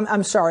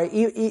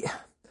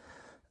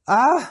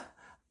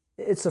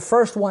 it's the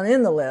first one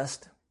in the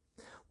list.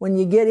 When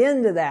you get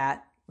into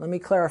that, let me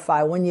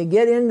clarify.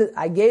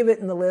 I gave it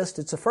in the list.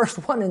 It's the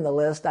first one in the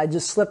list. I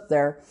just slipped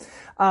there.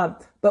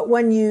 But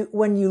when you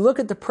look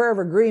at the prayer of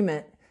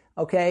agreement,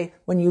 okay,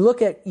 when you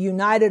look at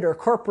united or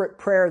corporate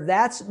prayer,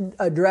 that's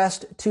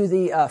addressed to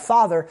the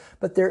Father.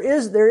 But there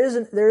is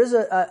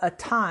a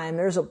time,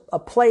 there's a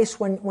place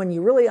when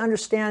you really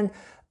understand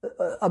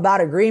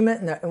about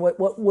agreement and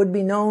what would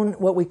be known,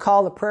 what we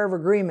call the prayer of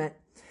agreement.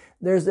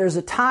 There's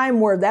a time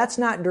where that's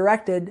not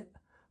directed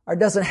or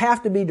doesn't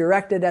have to be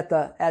directed at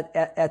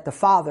the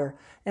Father.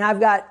 And I've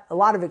got a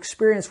lot of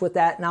experience with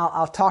that, and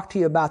I'll talk to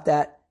you about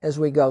that as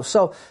we go.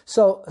 So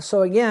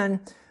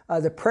again,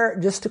 the prayer,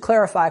 just to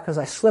clarify, because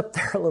I slipped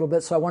there a little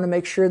bit, so I want to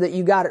make sure that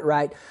you got it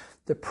right.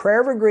 The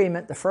prayer of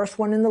agreement, the first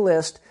one in the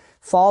list,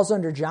 falls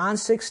under John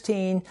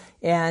 16,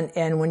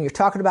 and when you're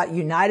talking about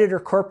united or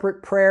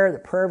corporate prayer, the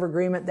prayer of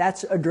agreement,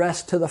 that's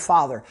addressed to the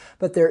Father.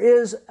 But there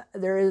is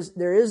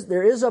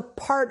a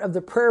part of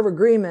the prayer of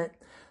agreement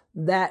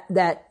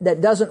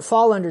that doesn't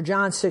fall under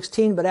John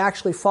 16, but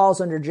actually falls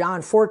under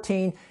John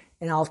 14.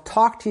 And I'll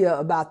talk to you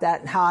about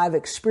that and how I've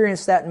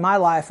experienced that in my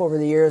life over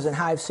the years and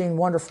how I've seen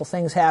wonderful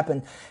things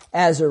happen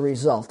as a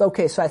result.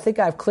 Okay, so I think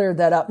I've cleared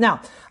that up. Now,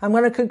 I'm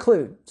going to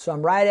conclude. So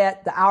I'm right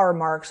at the hour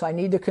mark, so I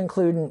need to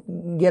conclude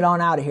and get on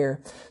out of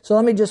here. So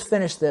let me just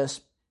finish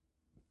this.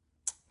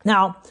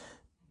 Now,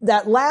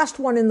 that last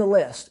one in the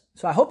list.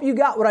 So I hope you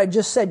got what I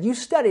just said. You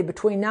study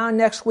between now and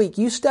next week.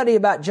 You study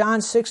about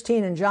John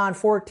 16 and John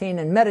 14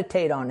 and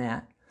meditate on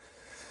that.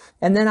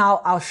 And then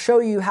I'll show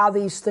you how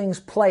these things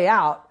play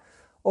out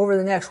over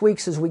the next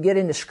weeks as we get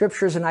into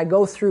scriptures, and I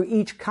go through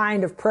each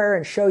kind of prayer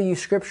and show you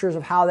scriptures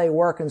of how they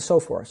work and so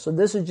forth. So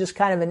this is just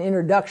kind of an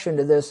introduction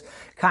to this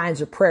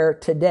kinds of prayer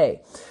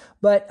today.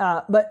 But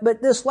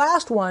this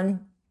last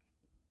one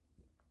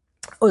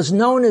was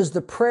known as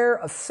the prayer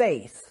of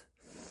faith.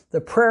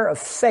 The prayer of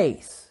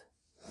faith.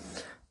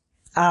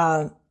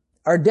 Or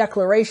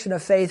declaration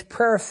of faith,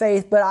 prayer of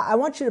faith. But I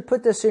want you to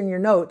put this in your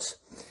notes.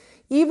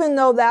 Even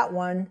though that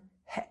one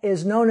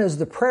is known as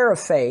the prayer of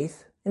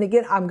faith, and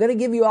again, I'm going to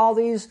give you all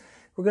these.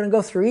 We're going to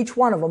go through each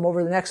one of them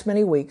over the next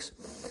many weeks.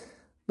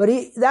 But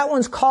that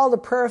one's called the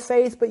prayer of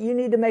faith, but you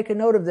need to make a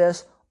note of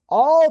this.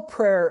 All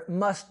prayer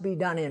must be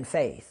done in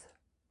faith.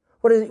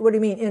 What do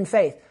you mean in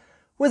faith?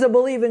 With a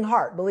believing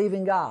heart,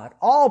 believing God.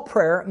 All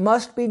prayer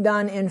must be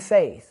done in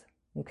faith.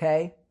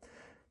 Okay?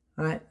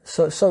 All right.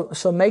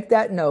 So make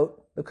that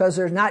note, because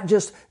there's not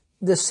just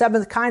the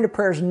seventh kind of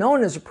prayer is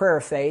known as a prayer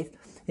of faith.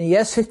 And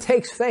yes, it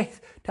takes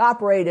faith to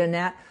operate in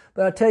that.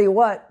 But I'll tell you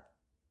what,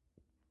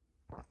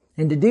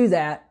 and to do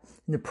that,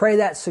 and to pray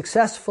that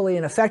successfully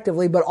and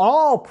effectively, but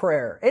all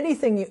prayer,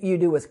 anything you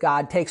do with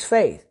God takes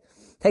faith,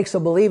 takes a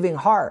believing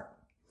heart.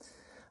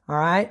 All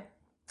right?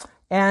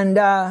 And,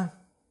 I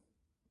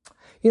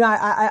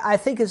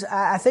think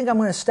I'm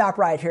going to stop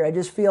right here. I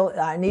just feel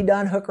I need to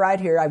unhook right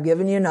here. I've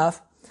given you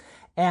enough.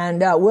 And,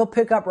 we'll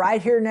pick up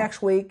right here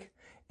next week,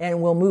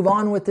 and we'll move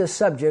on with this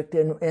subject.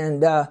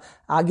 And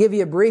I'll give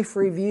you a brief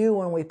review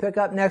when we pick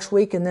up next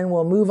week, and then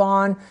we'll move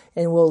on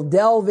and we'll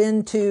delve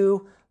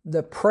into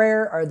the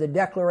prayer or the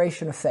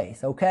declaration of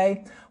faith,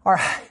 okay? All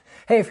right.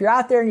 Hey, if you're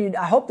out there and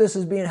I hope this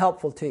is being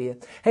helpful to you.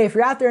 Hey, if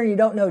you're out there and you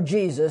don't know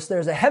Jesus,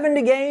 there's a heaven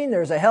to gain,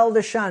 there's a hell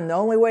to shun. The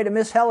only way to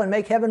miss hell and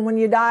make heaven when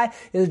you die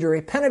is to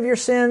repent of your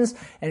sins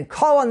and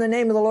call on the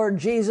name of the Lord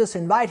Jesus,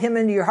 invite Him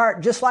into your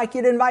heart just like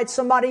you'd invite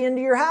somebody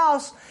into your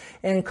house,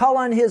 and call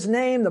on His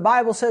name. The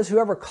Bible says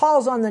whoever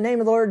calls on the name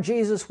of the Lord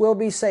Jesus will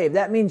be saved.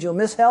 That means you'll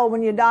miss hell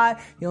when you die,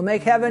 you'll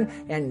make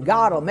heaven, and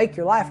God will make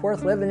your life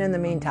worth living in the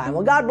meantime.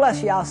 Well, God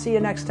bless you. I'll see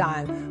you next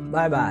time.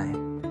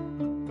 Bye-bye.